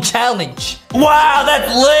Honeycomb Challenge. Wow, that's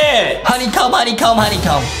lit. Honeycomb.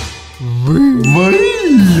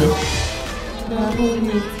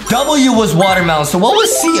 W was watermelon. So what was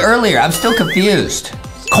C earlier? I'm still confused.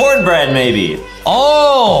 Cornbread, maybe.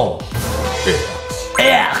 Oh.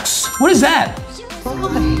 X. What is that?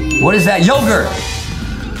 What is that? Yogurt.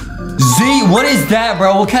 Z. What is that,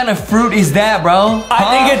 bro? What kind of fruit is that, bro? I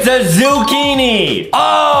think it's a zucchini.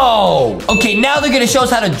 Oh. Okay, now they're going to show us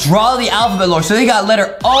how to draw the alphabet, Lord. So they got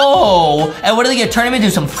letter O. And what are they going to turn them into?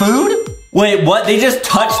 Some food? Wait, what? They just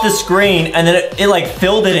touched the screen and then it like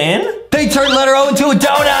filled it in? They turned letter O into a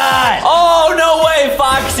donut! Oh, no way!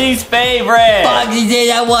 Foxy's favorite! Foxy said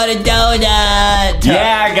I want a donut!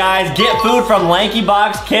 Yeah, guys, get food from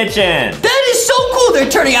LankyBox Kitchen. That is so cool! They're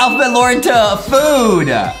turning Alphabet Lore into food!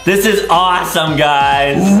 This is awesome,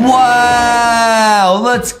 guys! Wow!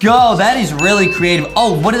 Let's go! That is really creative.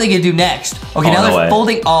 Oh, what are they gonna do next? Okay, now they're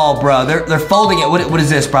folding. Oh, bro, they're folding it. What is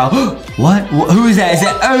this, bro? What? Who is that? Is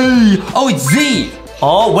that? Oh, it's Z!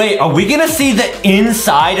 Oh, wait, are we gonna see the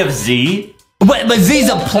inside of Z? But Z's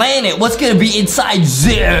a planet. What's gonna be inside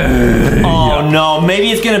Z? Oh, no, maybe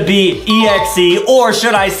it's gonna be EXE, or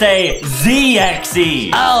should I say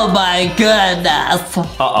ZXE? Oh, my goodness.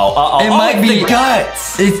 It might be the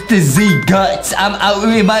guts. It's the Z guts.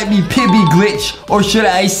 It might be Pibby Glitch, or should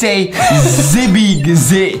I say Zibby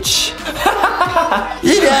Glitch?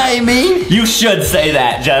 You know what I mean? You should say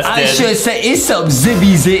that, Justin. I should say it's some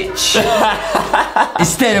zibby zitch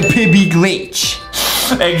instead of pibby glitch.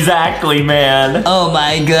 Exactly, man. Oh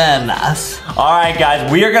my goodness. All right,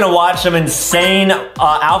 guys, we are gonna watch some insane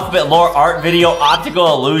alphabet lore art video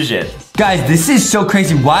optical illusion. Guys, this is so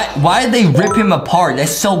crazy. Why did they rip him apart?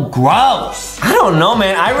 That's so gross. I don't know,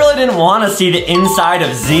 man. I really didn't want to see the inside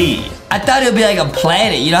of Z. I thought it would be like a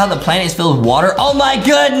planet. You know how the planet is filled with water? Oh my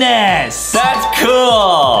goodness. That's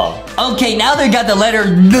cool. Okay, now they got the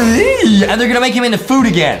letter D, and they're gonna make him into food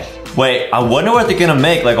again. Wait, I wonder what they're gonna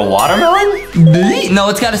make, like a watermelon? D? No,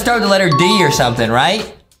 it's gotta start with the letter D or something,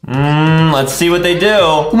 right? Let's see what they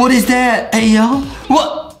do. What is that? Hey, yo?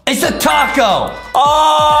 What? It's a taco!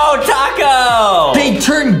 Oh, taco! They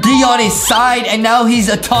turned D on his side, and now he's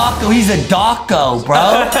a taco. He's a doco,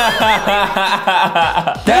 bro.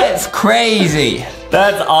 That's crazy.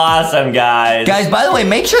 That's awesome, guys. Guys, by the way,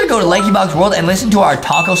 make sure to go to LankyBox World and listen to our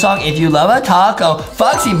taco song, If You Love a Taco.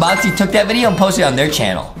 Foxy and Boxy took that video and posted it on their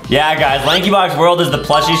channel. Yeah, guys, LankyBox World is the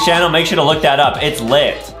plushies channel. Make sure to look that up. It's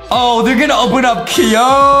lit. Oh, they're gonna open up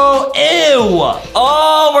Kyo. Ew.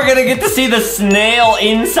 Oh, we're gonna get to see the snail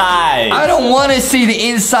inside. I don't want to see the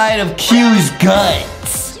inside of Q's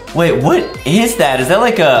guts. Wait, what is that? Is that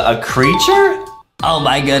like a creature? Oh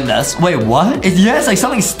my goodness. Wait, what? Yeah, it's like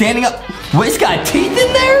something standing up. Wait, it's got teeth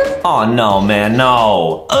in there? Oh, no, man,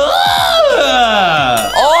 no.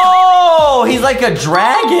 Ugh. Oh, he's like a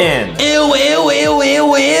dragon. Ew, ew, ew,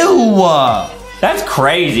 ew, ew. That's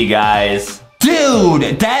crazy, guys.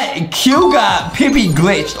 Dude, that Q got pippy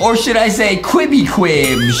glitched, or should I say quibby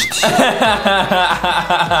quibshed?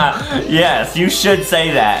 Yes, you should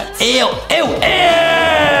say that. Ew, ew, ew!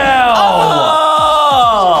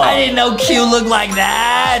 Oh! I didn't know Q looked like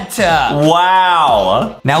that.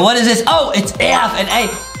 Wow. Now what is this? Oh, it's F and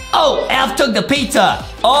A. Oh, F took the pizza.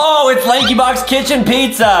 Oh, it's LankyBox Kitchen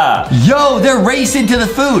Pizza. Yo, they're racing to the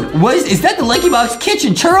food. What is that the LankyBox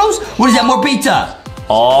Kitchen churros? What is that, more pizza?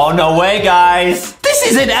 Oh, no way, guys. This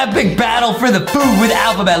is an epic battle for the food with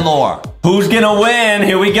alphabet lore. Who's gonna win?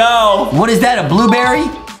 Here we go. What is that, a blueberry?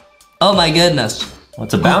 Oh my goodness.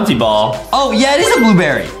 What's a bouncy ball? Oh, yeah, it is a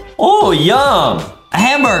blueberry. Oh, yum. A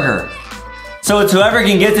hamburger. So it's whoever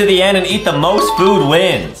can get to the end and eat the most food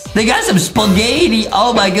wins. They got some spaghetti.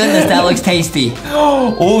 Oh my goodness, that looks tasty.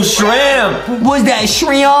 Oh, shrimp. What is that,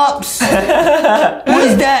 shrimps? What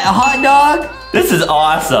is that, a hot dog? This is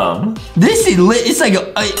awesome. This is lit. It's like,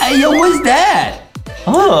 hey, yo, what's that?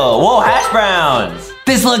 Oh, whoa, hash browns.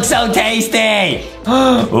 This looks so tasty.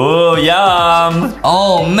 Oh, yum.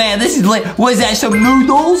 Oh man, this is lit. What is that, some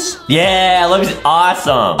noodles? Yeah, it looks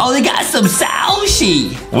awesome. Oh, they got some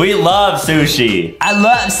sushi. We love sushi. I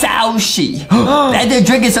love sushi. And they're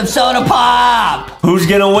drinking some soda pop. Who's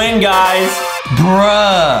gonna win, guys?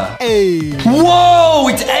 Bruh. A. Whoa,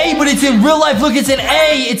 it's A, but it's in real life. Look, it's an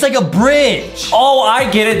A. It's like a bridge. Oh, I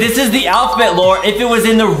get it. This is the alphabet lore if it was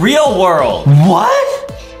in the real world.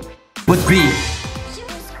 What? What's B?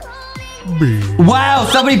 B. Wow,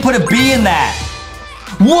 somebody put a B in that.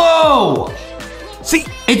 Whoa. C.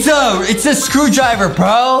 It's a screwdriver,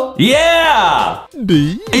 bro. Yeah.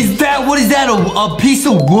 D. What is that, a piece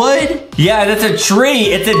of wood? Yeah, that's a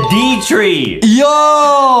tree. It's a D tree.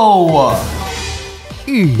 Yo.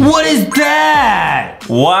 E. What is that?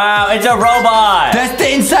 Wow, it's a robot. That's the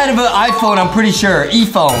inside of an iPhone, I'm pretty sure.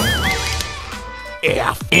 E-phone.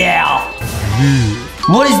 F. Yeah.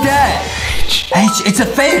 What is that? H. It's a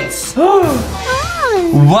fence.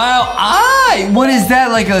 Wow, What is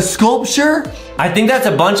that, like a sculpture? I think that's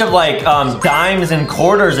a bunch of like dimes and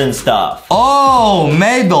quarters and stuff. Oh,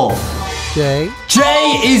 medal. J. J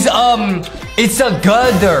is, it's a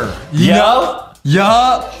gutter. You know?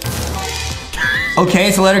 Yup. Okay,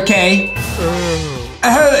 it's a letter K.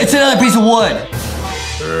 It's another piece of wood.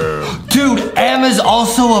 Dude, M is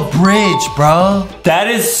also a bridge, bro. That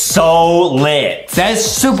is so lit. That's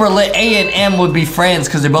super lit. A and M would be friends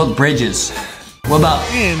because they're both bridges. What about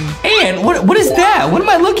N. and? What is that? What am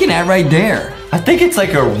I looking at right there? I think it's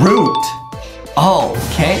like a root. Oh,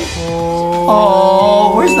 okay.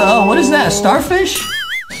 Oh, what is that? A starfish?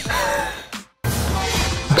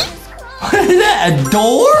 What is that? A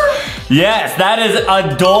door? Yes, that is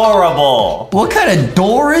adorable. What kind of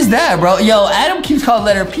door is that, bro? Yo, Adam keeps calling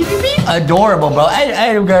letter P. Adorable, bro.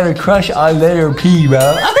 Adam got a crush on letter P, bro.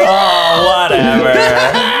 Oh, whatever.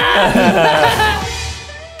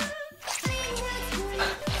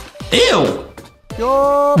 Ew.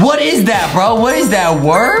 Yo. What is that, bro? What is that,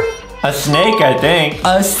 worm? A snake, I think.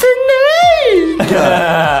 A snake.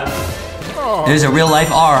 There's a real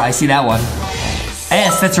life R. I see that one.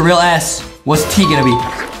 S, that's a real S. What's T gonna be?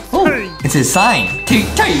 Oh, it's his sign. T.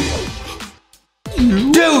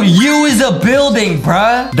 Dude, U is a building,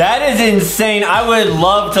 bruh. That is insane. I would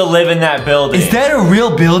love to live in that building. Is that a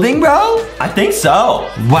real building, bro? I think so.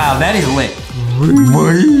 Wow, that is lit.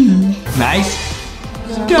 Nice.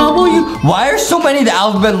 W. Why are so many of the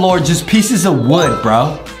alphabet lore just pieces of wood,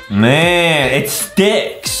 bro? Man, it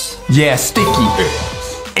sticks. Yeah, sticky.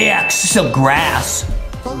 X, some grass.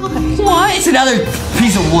 What? It's another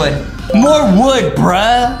piece of wood. More wood,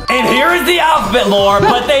 bruh. And here is the alphabet lore,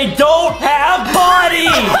 but they don't have bodies.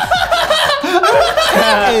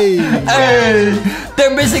 Hey,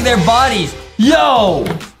 they're missing their bodies. Yo.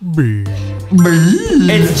 B.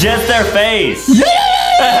 It's just their face. Look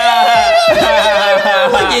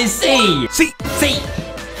at C. C. C.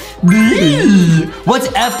 What's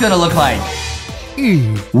F gonna look like?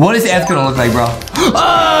 E. What is F gonna look like, bro?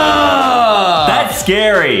 Oh! That's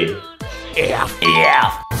scary. F.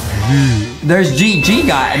 F. There's G. G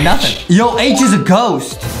got nothing. Yo, H is a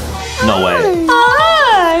ghost. No way.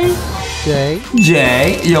 Hi. J.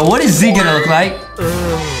 J. Yo, what is Z gonna look like?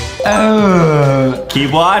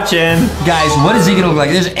 Keep watching. Guys, what is Z gonna look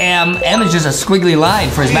like? There's M. M is just a squiggly line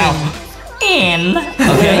for his mouth. N.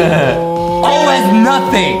 Okay. O has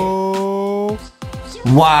nothing.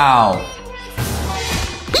 Wow.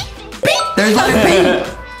 There's letter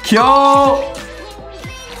P. Kyo.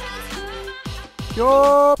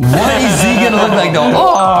 Yup. What is Z gonna look like though?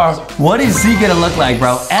 R. What is Z gonna look like,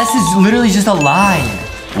 bro? S is literally just a line.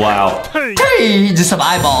 Wow. T. Just some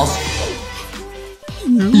eyeballs.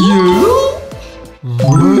 U.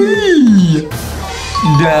 V.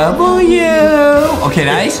 W. Okay,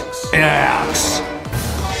 nice. X.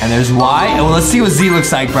 And there's Y. Well, let's see what Z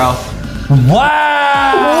looks like, bro. Wow.